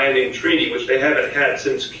legally binding treaty, which they haven't had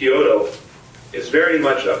since Kyoto, is very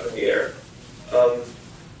much up in the air.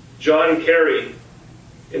 John Kerry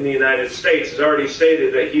in the United States has already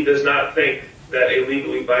stated that he does not think that a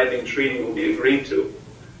legally binding treaty will be agreed to,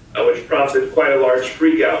 which prompted quite a large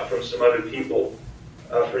freak out from some other people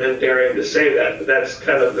for him daring to say that. But that's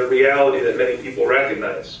kind of the reality that many people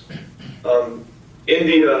recognize.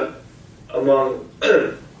 India, among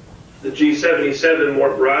the G77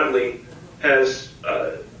 more broadly, has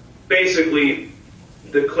basically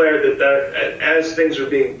declared that as things are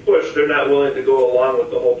being pushed, they're not willing to go along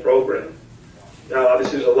with the whole program. Now,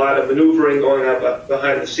 obviously, there's a lot of maneuvering going on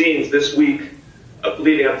behind the scenes this week,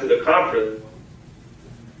 leading up to the conference.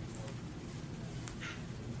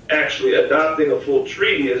 Actually, adopting a full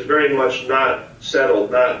treaty is very much not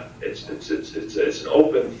settled. It's an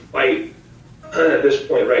open fight at this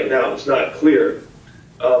point right now. It's not clear.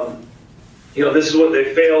 This is what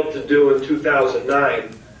they failed to do in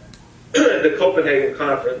 2009 at the Copenhagen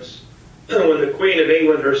conference, when the Queen of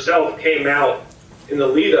England herself came out in the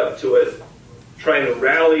lead up to it, trying to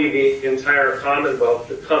rally the entire Commonwealth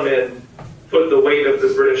to come in, put the weight of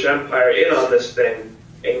the British Empire in on this thing,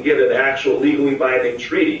 and get an actual legally binding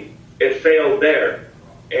treaty. It failed there,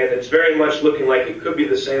 and it's very much looking like it could be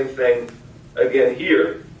the same thing again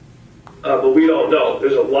here. But we don't know.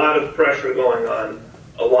 There's a lot of pressure going on,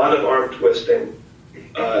 a lot of arm twisting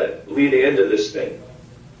leading into this thing.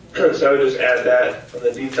 So I would just add that on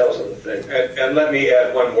the details of the thing. And let me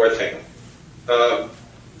add one more thing.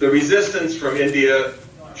 The resistance from India,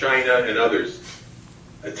 China, and others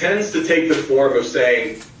tends to take the form of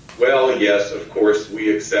saying, well, yes, of course,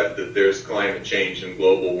 we accept that there's climate change and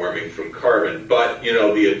global warming from carbon, but,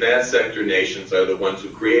 the advanced sector nations are the ones who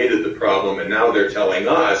created the problem, and now they're telling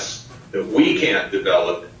us that we can't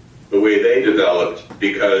develop the way they developed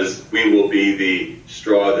because we will be the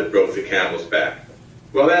straw that broke the camel's back.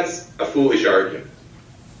 Well, that's a foolish argument.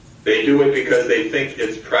 They do it because they think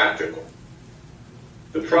it's practical.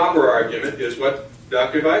 The proper argument is what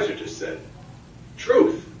Dr. Veizer just said.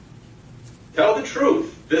 Truth. Tell the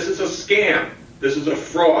truth. This is a scam. This is a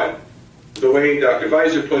fraud. The way Dr.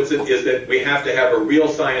 Veizer puts it is that we have to have a real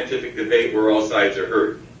scientific debate where all sides are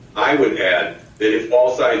heard. I would add that if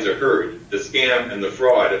all sides are heard, the scam and the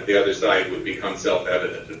fraud of the other side would become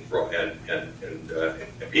self-evident and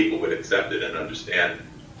people would accept it and understand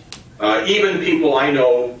it. Even people I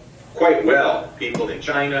know quite well, people in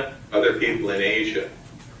China, other people in Asia,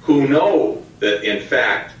 who know that, in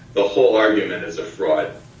fact, the whole argument is a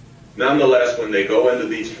fraud. Nonetheless, when they go into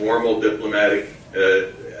these formal diplomatic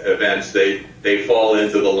events, they fall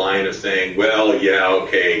into the line of saying, well, yeah,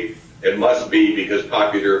 okay, it must be because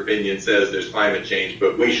popular opinion says there's climate change,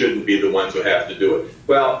 but we shouldn't be the ones who have to do it.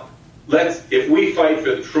 Well, if we fight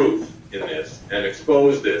for the truth in this and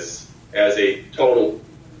expose this as a total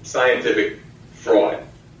scientific fraud,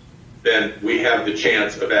 then we have the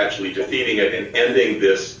chance of actually defeating it and ending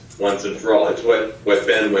this once and for all. It's what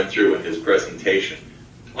Ben went through in his presentation.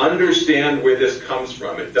 Understand where this comes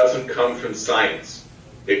from. It doesn't come from science.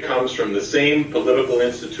 It comes from the same political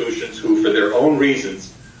institutions who, for their own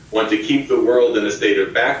reasons, want to keep the world in a state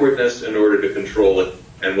of backwardness in order to control it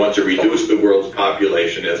and want to reduce the world's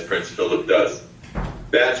population, as Prince Philip does.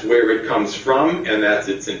 That's where it comes from, and that's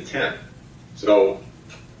its intent. So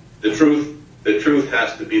the truth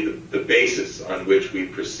has to be the basis on which we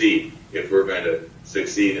proceed if we're going to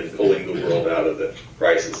succeed in pulling the world out of the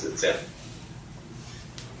crisis it's in.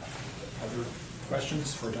 Other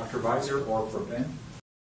questions for Dr. Veizer or for Ben?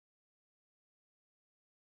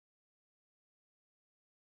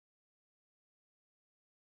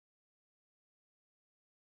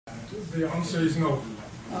 The answer is no.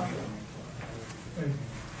 And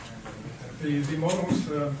the models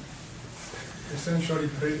essentially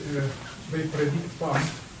they predict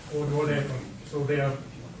fast what will happen. So they are.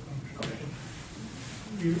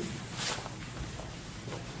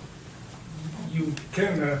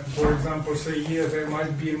 can, for example, say, yeah, there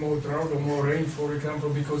might be more drought or more rain, for example,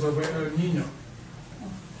 because of El Nino.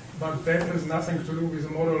 But that has nothing to do with a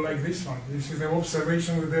model like this one. This is an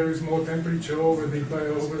observation that there is more temperature over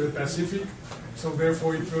the Pacific, so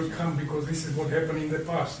therefore it will come because this is what happened in the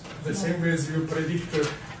past. The same way as you predict,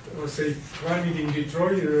 say, climate in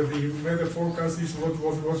Detroit, the weather forecast is what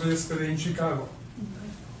was yesterday in Chicago.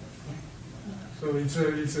 So it's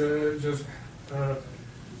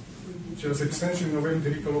just extension of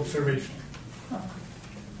empirical observation.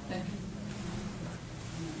 Thank you.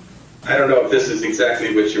 I don't know if this is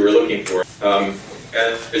exactly what you were looking for.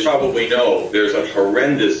 As you probably know, there's a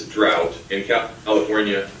horrendous drought in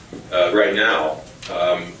California right now.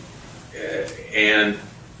 And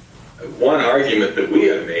one argument that we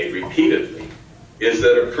have made repeatedly is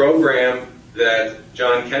that a program that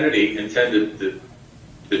John Kennedy intended to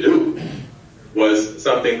do was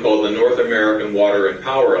something called the North American Water and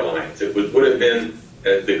Power Alliance. It would have been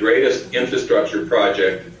the greatest infrastructure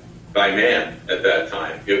project by man at that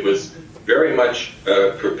time. It was very much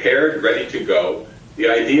prepared, ready to go. The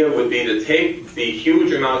idea would be to take the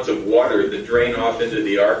huge amounts of water that drain off into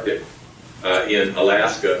the Arctic in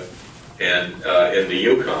Alaska and in the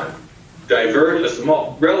Yukon, divert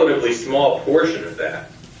a relatively small portion of that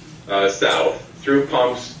south through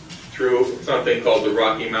pumps, through something called the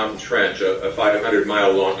Rocky Mountain Trench, a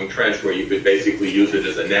 500-mile-long trench where you could basically use it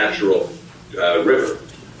as a natural river,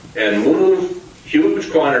 and move huge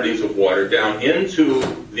quantities of water down into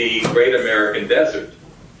the Great American Desert.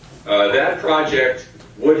 That project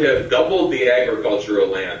would have doubled the agricultural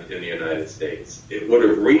land in the United States. It would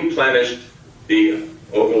have replenished the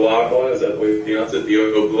Oglala, is that what you pronounce it? The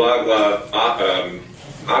Oglala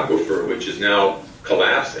aquifer, which is now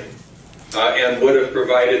collapsing, and would have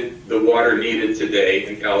provided the water needed today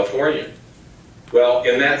in California. Well,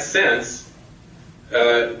 in that sense,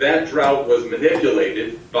 that drought was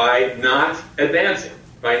manipulated by not advancing,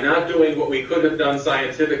 by not doing what we could have done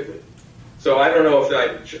scientifically. So I don't know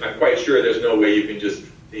if I'm quite sure there's no way you can just,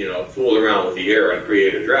 fool around with the air and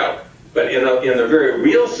create a drought. But in a very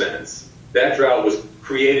real sense, that drought was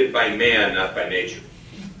created by man, not by nature,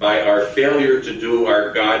 by our failure to do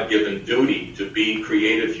our God-given duty to be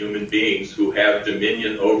creative human beings who have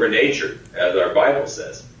dominion over nature, as our Bible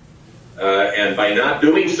says. And by not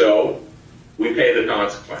doing so, we pay the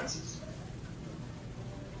consequences.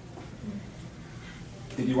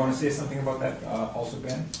 Did you want to say something about that also,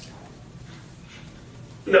 Ben?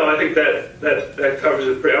 No, I think that covers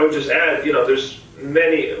it. I would just add, there's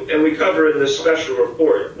many, and we cover in this special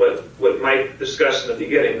report what Mike discussed in the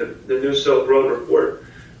beginning, the New Silk Road report.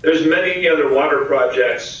 There's many other water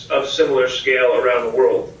projects of similar scale around the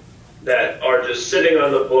world that are just sitting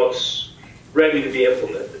on the books, ready to be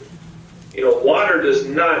implemented. Water does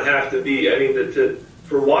not have to be,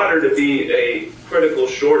 for water to be a critical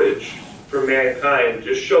shortage for mankind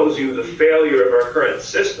just shows you the failure of our current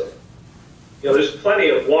system. There's plenty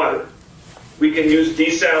of water. We can use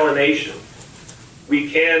desalination. We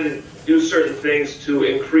can do certain things to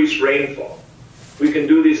increase rainfall. We can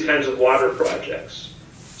do these kinds of water projects.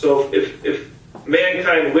 So if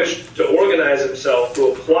mankind wished to organize himself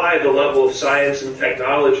to apply the level of science and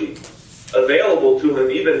technology available to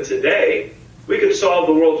him even today, we could solve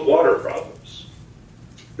the world's water problems.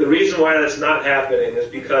 The reason why that's not happening is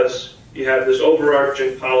because you have this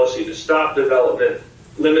overarching policy to stop development,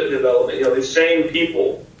 limit development. These same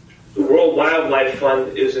people, the World Wildlife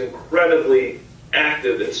Fund is incredibly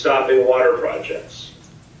active in stopping water projects,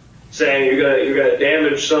 saying you're going to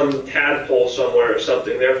damage some tadpole somewhere or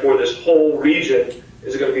something, therefore this whole region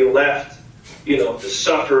is going to be left, to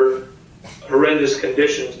suffer horrendous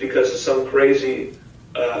conditions because of some crazy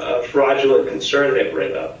fraudulent concern they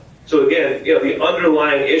bring up. So again, the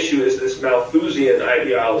underlying issue is this Malthusian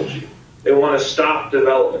ideology. They want to stop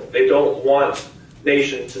development. They don't want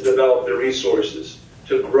nations to develop their resources,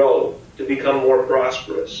 to grow, to become more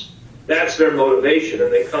prosperous. That's their motivation,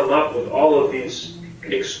 and they come up with all of these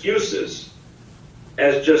excuses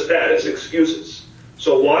as just that, as excuses.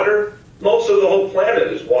 So water, most of the whole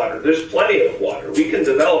planet is water. There's plenty of water. We can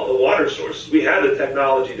develop the water sources. We have the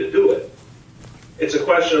technology to do it. It's a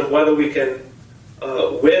question of whether we can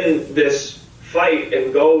win this fight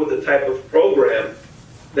and go with the type of program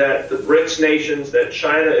that the BRICS nations, that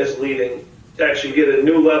China is leading, to actually get a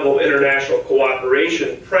new level of international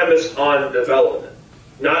cooperation premised on development.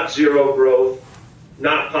 Not zero growth,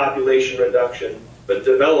 not population reduction, but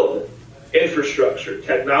development, infrastructure,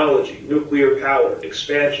 technology, nuclear power,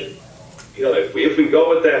 expansion. If we go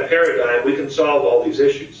with that paradigm, we can solve all these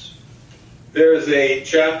issues. There's a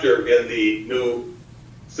chapter in the new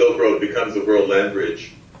Silk Road Becomes the World Land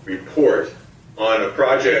Bridge report on a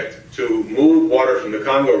project to move water from the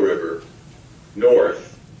Congo River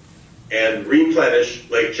north and replenish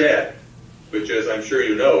Lake Chad, which, as I'm sure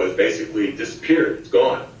you know, has basically disappeared. It's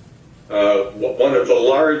gone. One of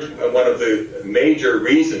the major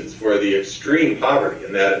reasons for the extreme poverty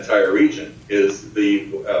in that entire region is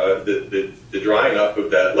the drying up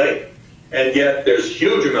of that lake. And yet there's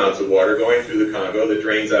huge amounts of water going through the Congo that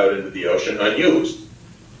drains out into the ocean unused.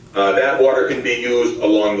 That water can be used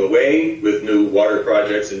along the way with new water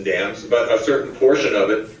projects and dams, but a certain portion of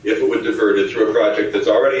it, if it were diverted through a project that's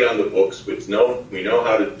already on the books, which we know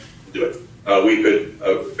how to do it, we could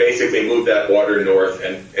basically move that water north,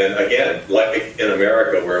 and again, like in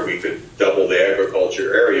America where we could double the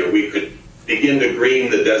agriculture area, we could begin to green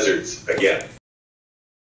the deserts again.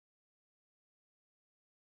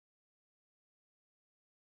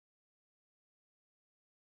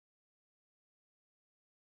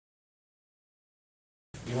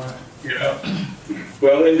 Yeah.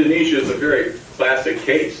 Well, Indonesia is a very classic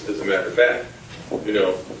case, as a matter of fact. You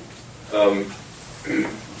know,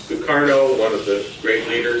 Sukarno, one of the great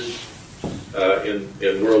leaders in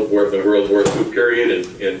the World War II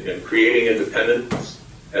period, in creating independence,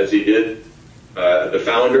 as he did, the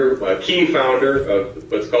founder, a key founder of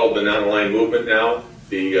what's called the non-aligned movement now,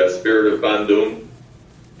 the Spirit of Bandung,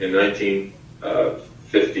 in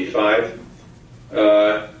 1955.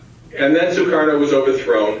 And then Sukarno was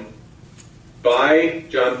overthrown by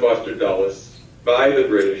John Foster Dulles, by the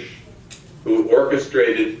British, who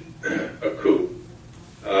orchestrated a coup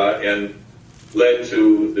and led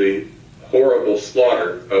to the horrible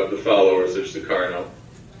slaughter of the followers of Sukarno,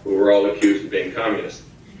 who were all accused of being communists.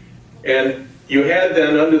 And you had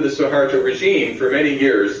then, under the Suharto regime, for many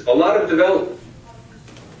years, a lot of development.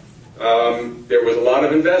 There was a lot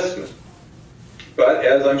of investment. But,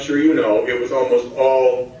 as I'm sure you know, it was almost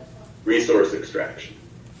all resource extraction.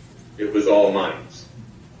 It was all mines.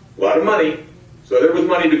 A lot of money. So there was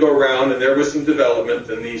money to go around, and there was some development,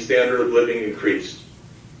 and the standard of living increased.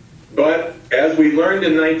 But as we learned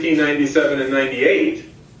in 1997 and 98,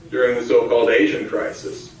 during the so-called Asian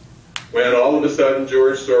crisis, when all of a sudden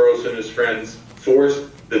George Soros and his friends forced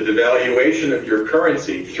the devaluation of your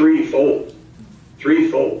currency threefold,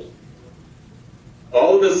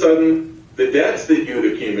 all of a sudden the debts that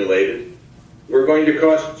you'd accumulated were going to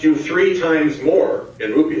cost you 3 times more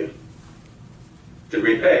in rupiah to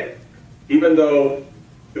repay, even though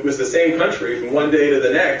it was the same country from one day to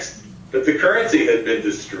the next, but the currency had been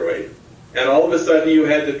destroyed, and all of a sudden you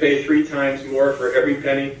had to pay 3 times more for every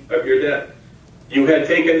penny of your debt. You had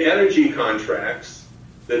taken energy contracts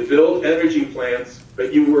that built energy plants,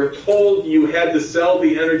 but you were told you had to sell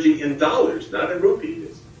the energy in dollars, not in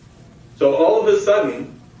rupees. So all of a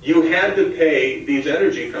sudden, you had to pay these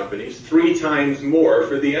energy companies 3 times more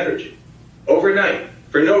for the energy, overnight,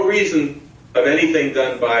 for no reason of anything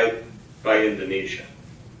done by Indonesia.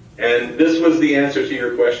 And this was the answer to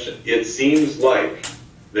your question. It seems like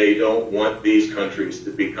they don't want these countries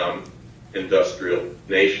to become industrial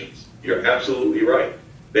nations. You're absolutely right.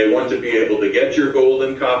 They want to be able to get your gold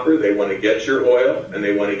and copper, they want to get your oil, and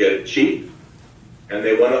they want to get it cheap, and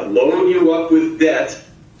they want to load you up with debt,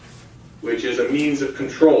 which is a means of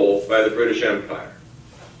control by the British Empire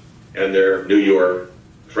and their New York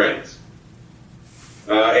friends.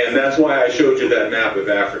 And that's why I showed you that map of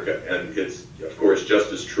Africa, and it's, of course,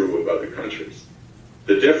 just as true of other countries.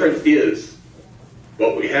 The difference is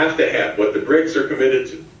what we have to have, what the BRICS are committed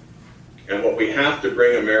to, and what we have to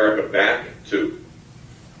bring America back to,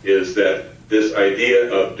 is that this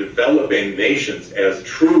idea of developing nations as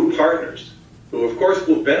true partners, who of course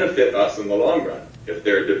will benefit us in the long run, if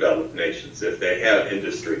they're developed nations, if they have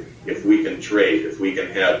industry, if we can trade, if we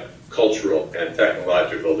can have cultural and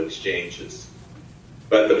technological exchanges.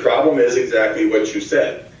 But the problem is exactly what you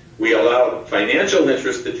said. We allow financial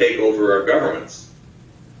interests to take over our governments,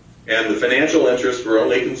 and the financial interests were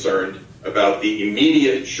only concerned about the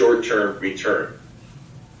immediate short-term return,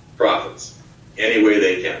 profits, any way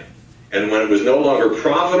they can. And when it was no longer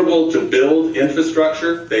profitable to build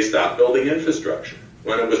infrastructure, they stopped building infrastructure.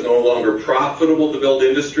 When it was no longer profitable to build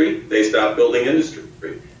industry, they stopped building industry.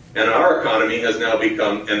 And our economy has now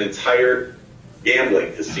become an entire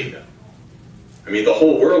gambling casino. I mean, the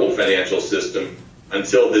whole world financial system,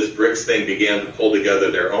 until this BRICS thing began to pull together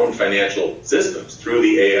their own financial systems through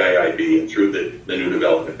the AIIB and through the New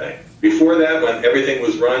Development Bank. Before that, when everything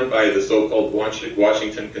was run by the so-called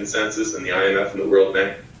Washington Consensus and the IMF and the World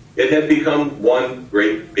Bank, it had become one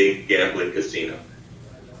great big gambling casino.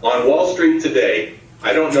 On Wall Street today,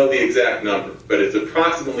 I don't know the exact number, but it's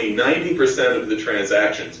approximately 90% of the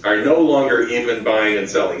transactions are no longer even buying and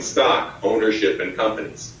selling stock, ownership in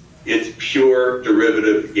companies. it's pure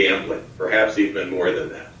derivative gambling, perhaps even more than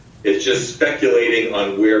that. It's just speculating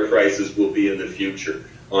on where prices will be in the future,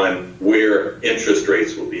 on where interest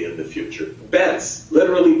rates will be in the future. Bets,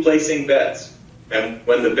 literally placing bets. And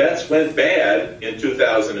when the bets went bad in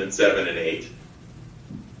 2007 and 8,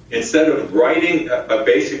 instead of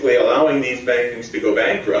basically allowing these banks to go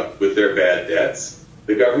bankrupt with their bad debts,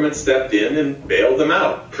 the government stepped in and bailed them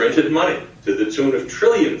out, printed money to the tune of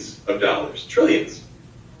trillions of dollars, trillions,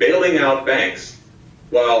 bailing out banks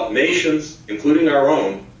while nations, including our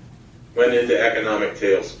own, went into economic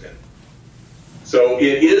tailspin. So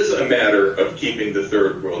it is a matter of keeping the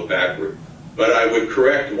third world backward. But I would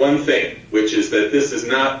correct one thing, which is that this is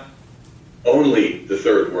not only the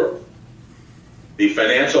third world. The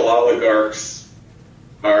financial oligarchs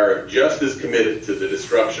are just as committed to the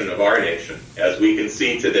destruction of our nation as we can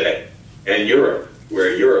see today, and Europe,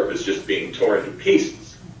 where Europe is just being torn to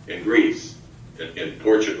pieces in Greece, in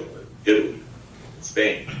Portugal, in Italy, in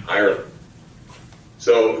Spain, Ireland.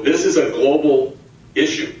 So this is a global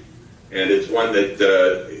issue, and it's one that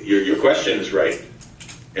your question is right,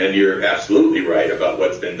 and you're absolutely right about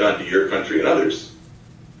what's been done to your country and others,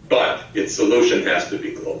 but its solution has to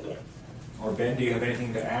be global. Or Ben, do you have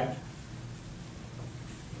anything to add?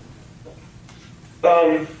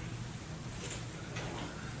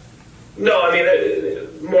 No, I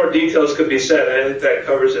mean, more details could be said. I think that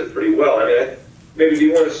covers it pretty well. I mean, maybe do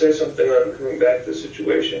you want to say something on coming back to the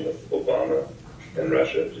situation with Obama and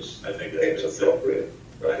Russia? Just I think it's appropriate.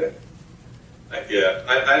 Okay.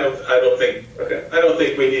 I don't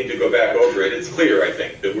think we need to go back over it. It's clear, I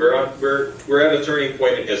think, that we're at a turning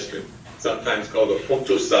point in history, sometimes called a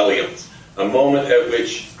punctus saliens, a moment at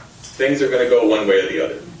which things are going to go one way or the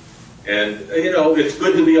other. And it's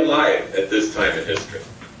good to be alive at this time in history.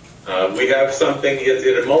 We have something at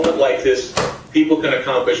a moment like this. People can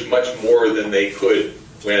accomplish much more than they could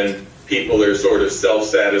when people are sort of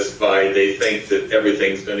self-satisfied. They think that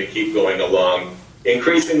everything's going to keep going along.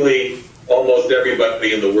 Increasingly, almost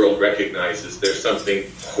everybody in the world recognizes there's something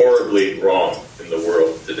horribly wrong in the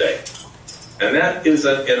world today. And that is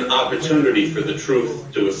an opportunity for the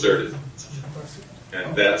truth to assert it.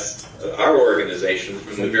 And that's our organization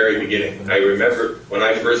from the very beginning. I remember when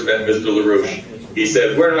I first met Mr. LaRouche, he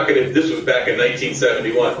said, this was back in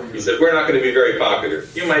 1971, he said, we're not going to be very popular.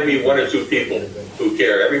 You might be one or two people who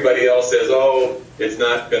care. Everybody else says, oh, it's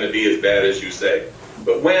not going to be as bad as you say.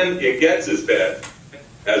 But when it gets as bad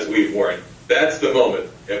as we've warned, that's the moment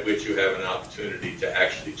at which you have an opportunity to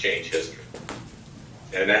actually change history.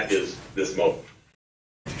 And that is this moment.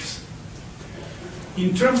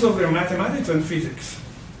 In terms of their mathematics and physics,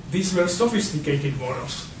 these were sophisticated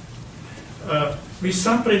models with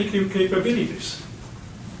some predictive capabilities,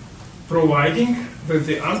 providing that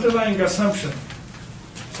the underlying assumption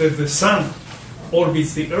that the sun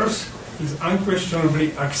orbits the Earth is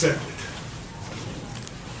unquestionably accepted.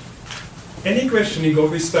 Any questioning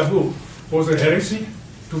of this taboo was a heresy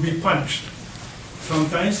to be punished,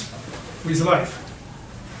 sometimes with life.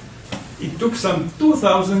 It took some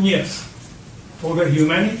 2,000 years for the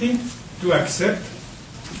humanity to accept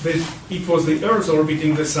that it was the Earth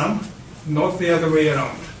orbiting the sun, not the other way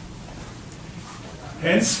around.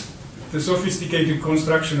 Hence, the sophisticated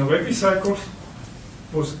construction of epicycles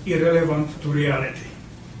was irrelevant to reality.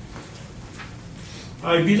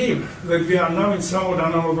 I believe that we are now in somewhat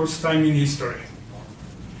analogous time in history.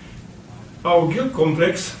 Our guilt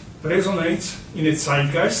complex resonates in a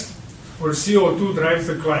zeitgeist where CO2 drives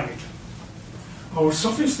the climate. Our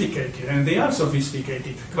sophisticated, and they are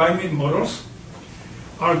sophisticated, climate models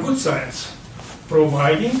are good science,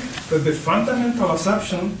 providing that the fundamental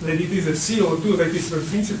assumption that it is the CO2 that is the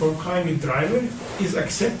principal climate driver is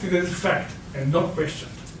accepted as a fact and not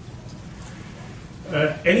questioned.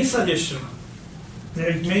 Any suggestion that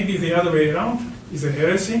it may be the other way around is a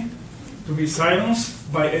heresy to be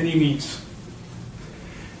silenced by any means.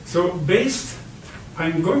 So based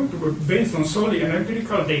on solely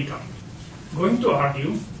empirical data, going to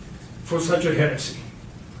argue for such a heresy.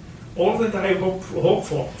 All that I hope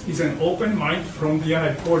for is an open mind from the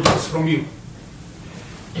audience, from you.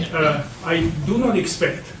 I do not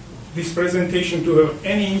expect this presentation to have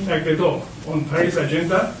any impact at all on Paris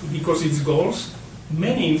agenda because its goals,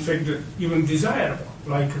 many in fact even desirable,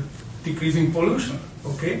 like decreasing pollution,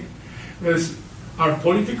 okay, are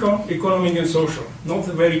political, economic and social, not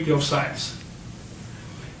the verity of science.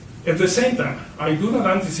 At the same time, I do not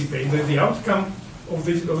anticipate that the outcome of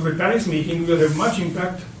the Paris meeting will have much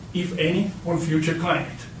impact, if any, on future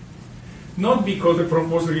climate. Not because the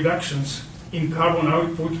proposed reductions in carbon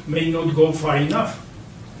output may not go far enough,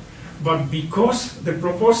 but because the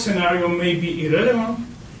proposed scenario may be irrelevant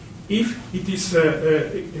if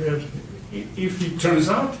it turns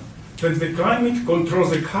out that the climate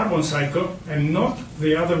controls the carbon cycle and not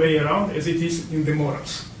the other way around as it is in the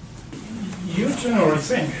models. You generally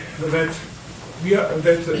think that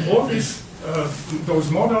all those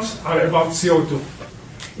models are about CO2.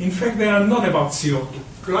 In fact, they are not about CO2.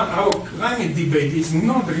 Our climate debate is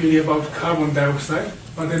not really about carbon dioxide,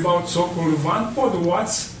 but about so-called 1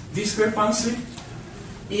 watts discrepancy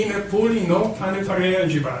in a pool in all planetary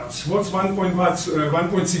energy balance. What's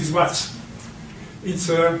 1.6 watts? It's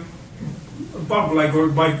a bulb, like a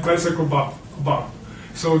bicycle bulb.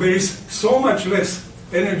 So there is so much less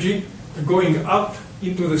energy going out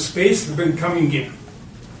into the space than coming in.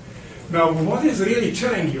 Now, what is really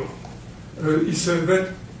telling you is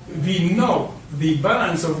that we know the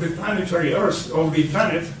balance of the planetary Earth, of the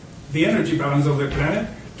planet, the energy balance of the planet,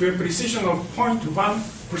 to a precision of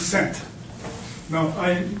 0.1%. Now,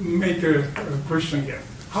 I make a question here.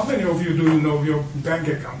 How many of you do know your bank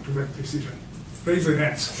account to that precision? Raise your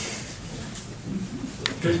hands.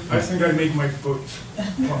 Okay, I think I make my point.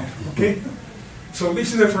 Okay? So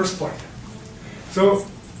this is the first point. So,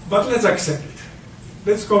 but let's accept it.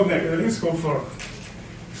 Let's go forward.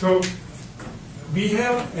 So, we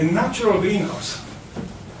have a natural greenhouse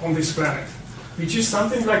on this planet, which is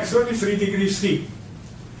something like 33 degrees C.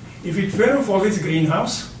 If it weren't for this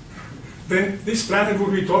greenhouse, then this planet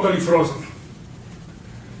would be totally frozen.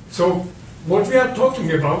 So what we are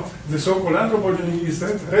talking about, the so-called anthropogeny, is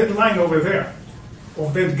that red line over there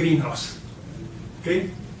of that greenhouse. Okay?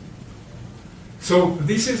 So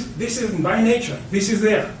this is by nature. This is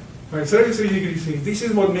there. By 33 degrees C. This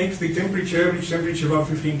is what makes the temperature, average temperature, about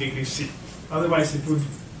 15 degrees C. Otherwise it would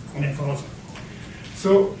be frozen.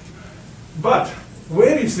 So, but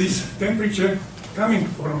where is this temperature coming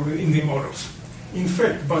from in the models? In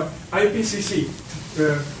fact, but IPCC,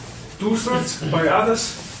 2/3 by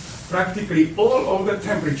others, practically all of the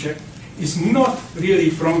temperature is not really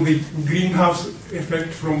from the greenhouse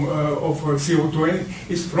effect of CO2,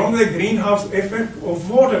 it's from the greenhouse effect of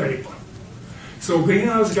water vapor. So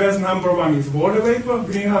greenhouse gas number 1 is water vapor,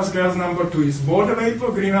 greenhouse gas number 2 is water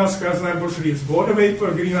vapor, greenhouse gas number 3 is water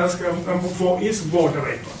vapor, greenhouse gas number 4 is water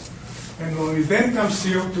vapor. And only then comes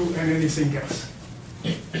CO2 and anything else.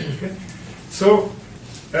 Okay? So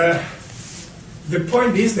the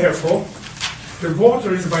point is, therefore, the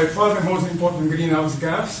water is by far the most important greenhouse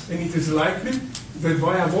gas, and it is likely that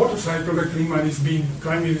via water cycle the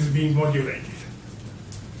climate is being modulated.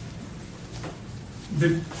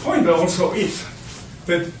 The point also is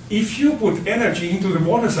that if you put energy into the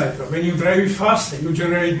water cycle, when you drive it faster, you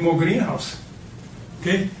generate more greenhouse.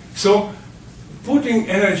 Okay? So putting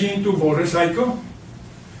energy into water cycle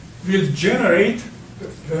will generate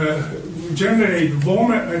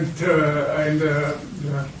warmer and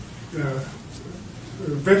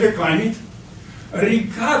better climate,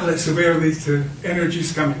 regardless of where this energy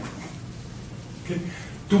is coming from. Okay?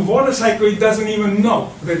 To water cycle, it doesn't even know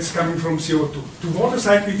that it's coming from CO2. To water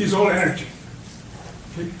cycle, it is all energy.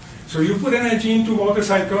 Okay? So you put energy into water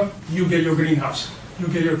cycle, you get your greenhouse, you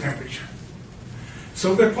get your temperature.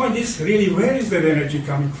 So the point is really, where is that energy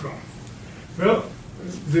coming from? Well,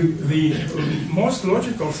 the most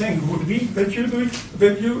logical thing would be that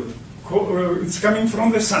it's coming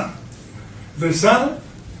from the sun. The sun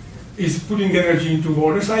is putting energy into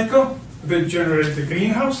water cycle that generates the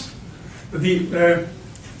greenhouse. Then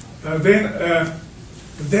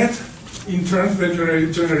that in turn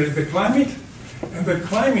generates the climate, and the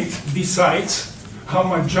climate decides how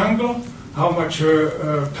much jungle, how much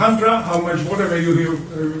tundra, how much whatever you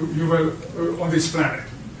will on this planet.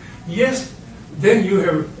 Yes, then you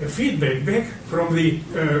have a feedback back from the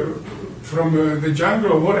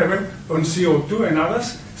jungle or whatever on CO2 and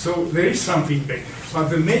others. So there is some feedback, but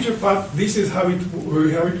the major part, this is how it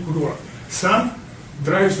could work. Sun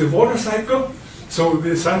drives the water cycle. So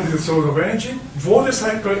the sun is the source of energy. Water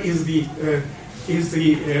cycle is the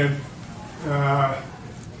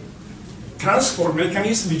transport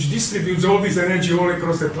mechanism which distributes all this energy all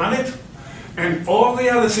across the planet, and all the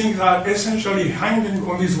other things are essentially hanging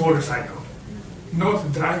on this water cycle,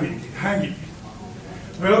 not driving it, hanging it.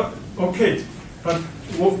 Well, okay, but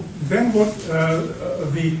then what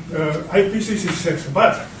the IPCC says,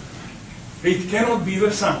 but it cannot be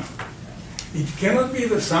the sun. It cannot be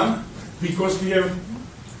the sun, because we have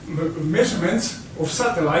measurements of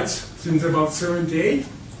satellites since about 78,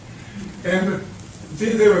 and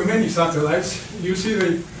there were many satellites. You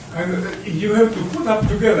see, and you have to put up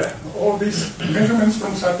together all these measurements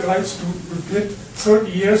from satellites to get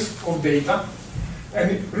 30 years of data,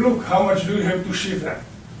 and look how much do you have to shift that?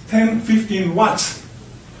 10, 15 watts.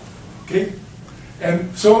 Okay,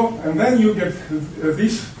 and then you get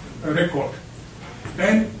this record.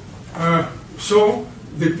 And so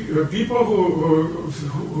the people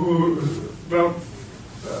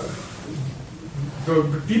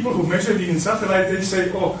the people who measured it in satellite, they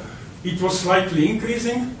say, oh, it was slightly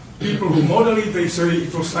increasing. People who model it, they say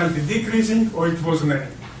it was slightly decreasing, or it was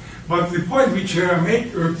negative. But the point which we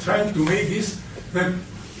are trying to make is that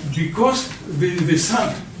because the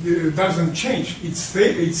sun doesn't change, it's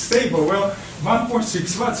stable. Well,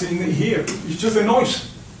 1.6 watts in here is just a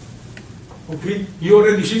noise. Okay, you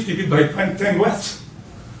already shifted it by 10 watts.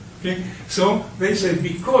 Okay, so they say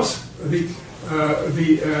because the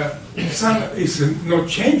sun is not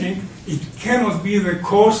changing, it cannot be the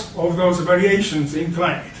cause of those variations in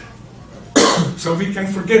climate. So we can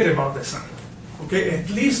forget about the sun. Okay, at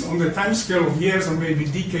least on the time scale of years, or maybe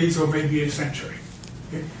decades, or maybe a century.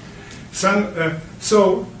 Okay,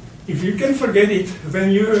 so if you can forget it,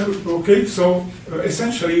 then you So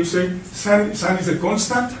essentially, you say sun is a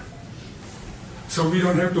constant. So we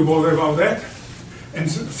don't have to bother about that. And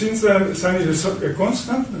since the sun is a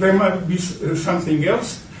constant, there might be something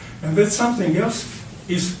else. And that something else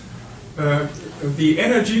is the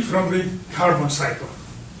energy from the carbon cycle,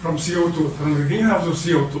 from CO2, from the greenhouse of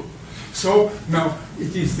CO2. So now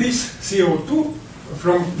it is this CO2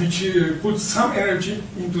 from which puts some energy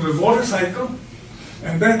into the water cycle,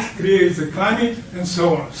 and that creates the climate and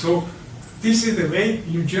so on. So this is the way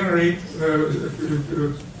you generate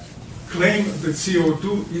claim that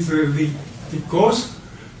CO2 is the cause,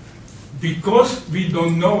 because we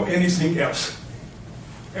don't know anything else.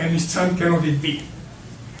 And its sun cannot it be.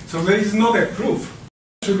 So there is not a proof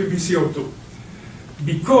it should be CO2.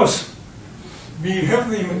 Because we have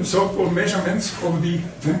the so-called measurements of the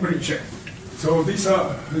temperature. So these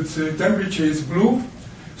are, the temperature is blue.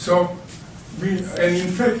 So and in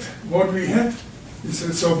fact, what we had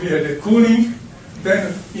is, so we had a cooling,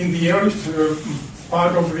 then in the early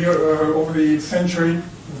part of the century,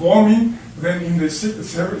 warming. Then in the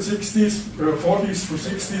 60s, 40s to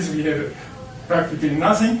 60s, we had practically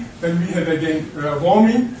nothing. Then we had again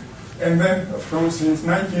warming, and then from since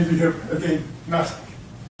 19 we have again nothing.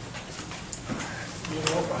 You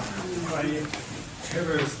know, I have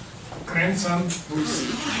a grandson who is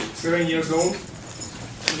 7 years old,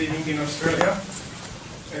 living in Australia,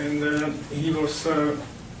 and he was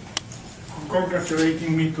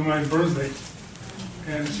congratulating me to my birthday.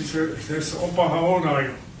 And he says, Opa, how old are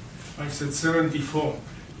you? I said, 74.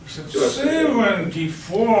 He said,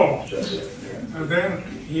 74! And then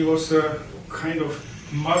he was kind of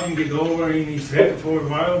mulling it over in his head for a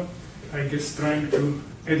while, I guess trying to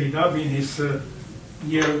add it up in his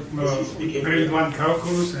grade 1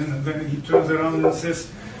 calculus, and then he turns around and says,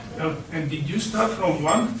 and did you start from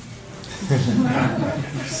 1?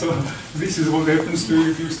 So this is what happens to you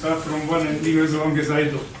if you start from 1 and live as long as I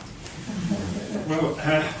do. Well,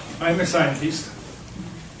 I'm a scientist,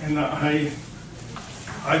 and I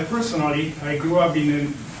personally, I grew up in a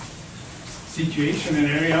situation, an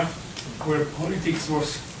area where politics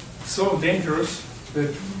was so dangerous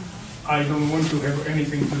that I don't want to have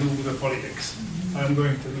anything to do with the politics. I'm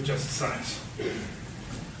going to do just science.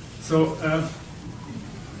 So,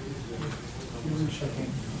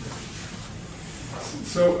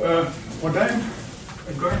 what I'm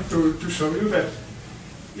going to show you that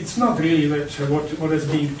it's not really that what is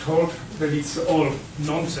being taught that it's all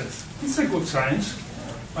nonsense. It's a good science,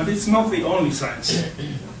 but it's not the only science.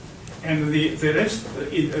 And the rest,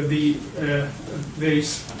 there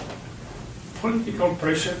is political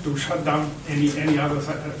pressure to shut down any other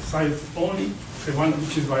science, only the one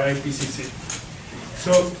which is by IPCC.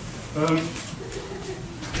 So,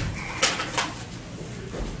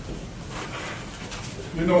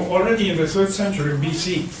 you know, already in the 3rd century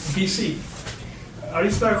BC,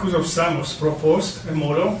 Aristarchus of Samos proposed a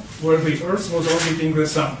model where the Earth was orbiting the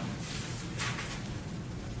Sun.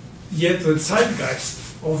 Yet the zeitgeist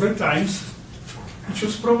of the times, which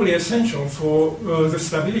was probably essential for the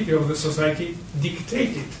stability of the society,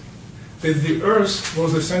 dictated that the Earth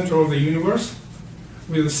was the center of the universe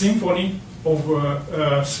with a symphony of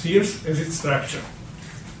spheres as its structure.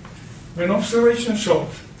 When observation showed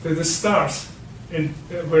that the stars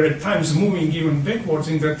were at times moving even backwards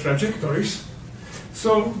in their trajectories,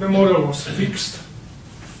 so the model was fixed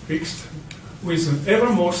with ever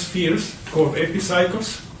more spheres called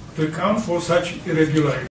epicycles to account for such irregularity.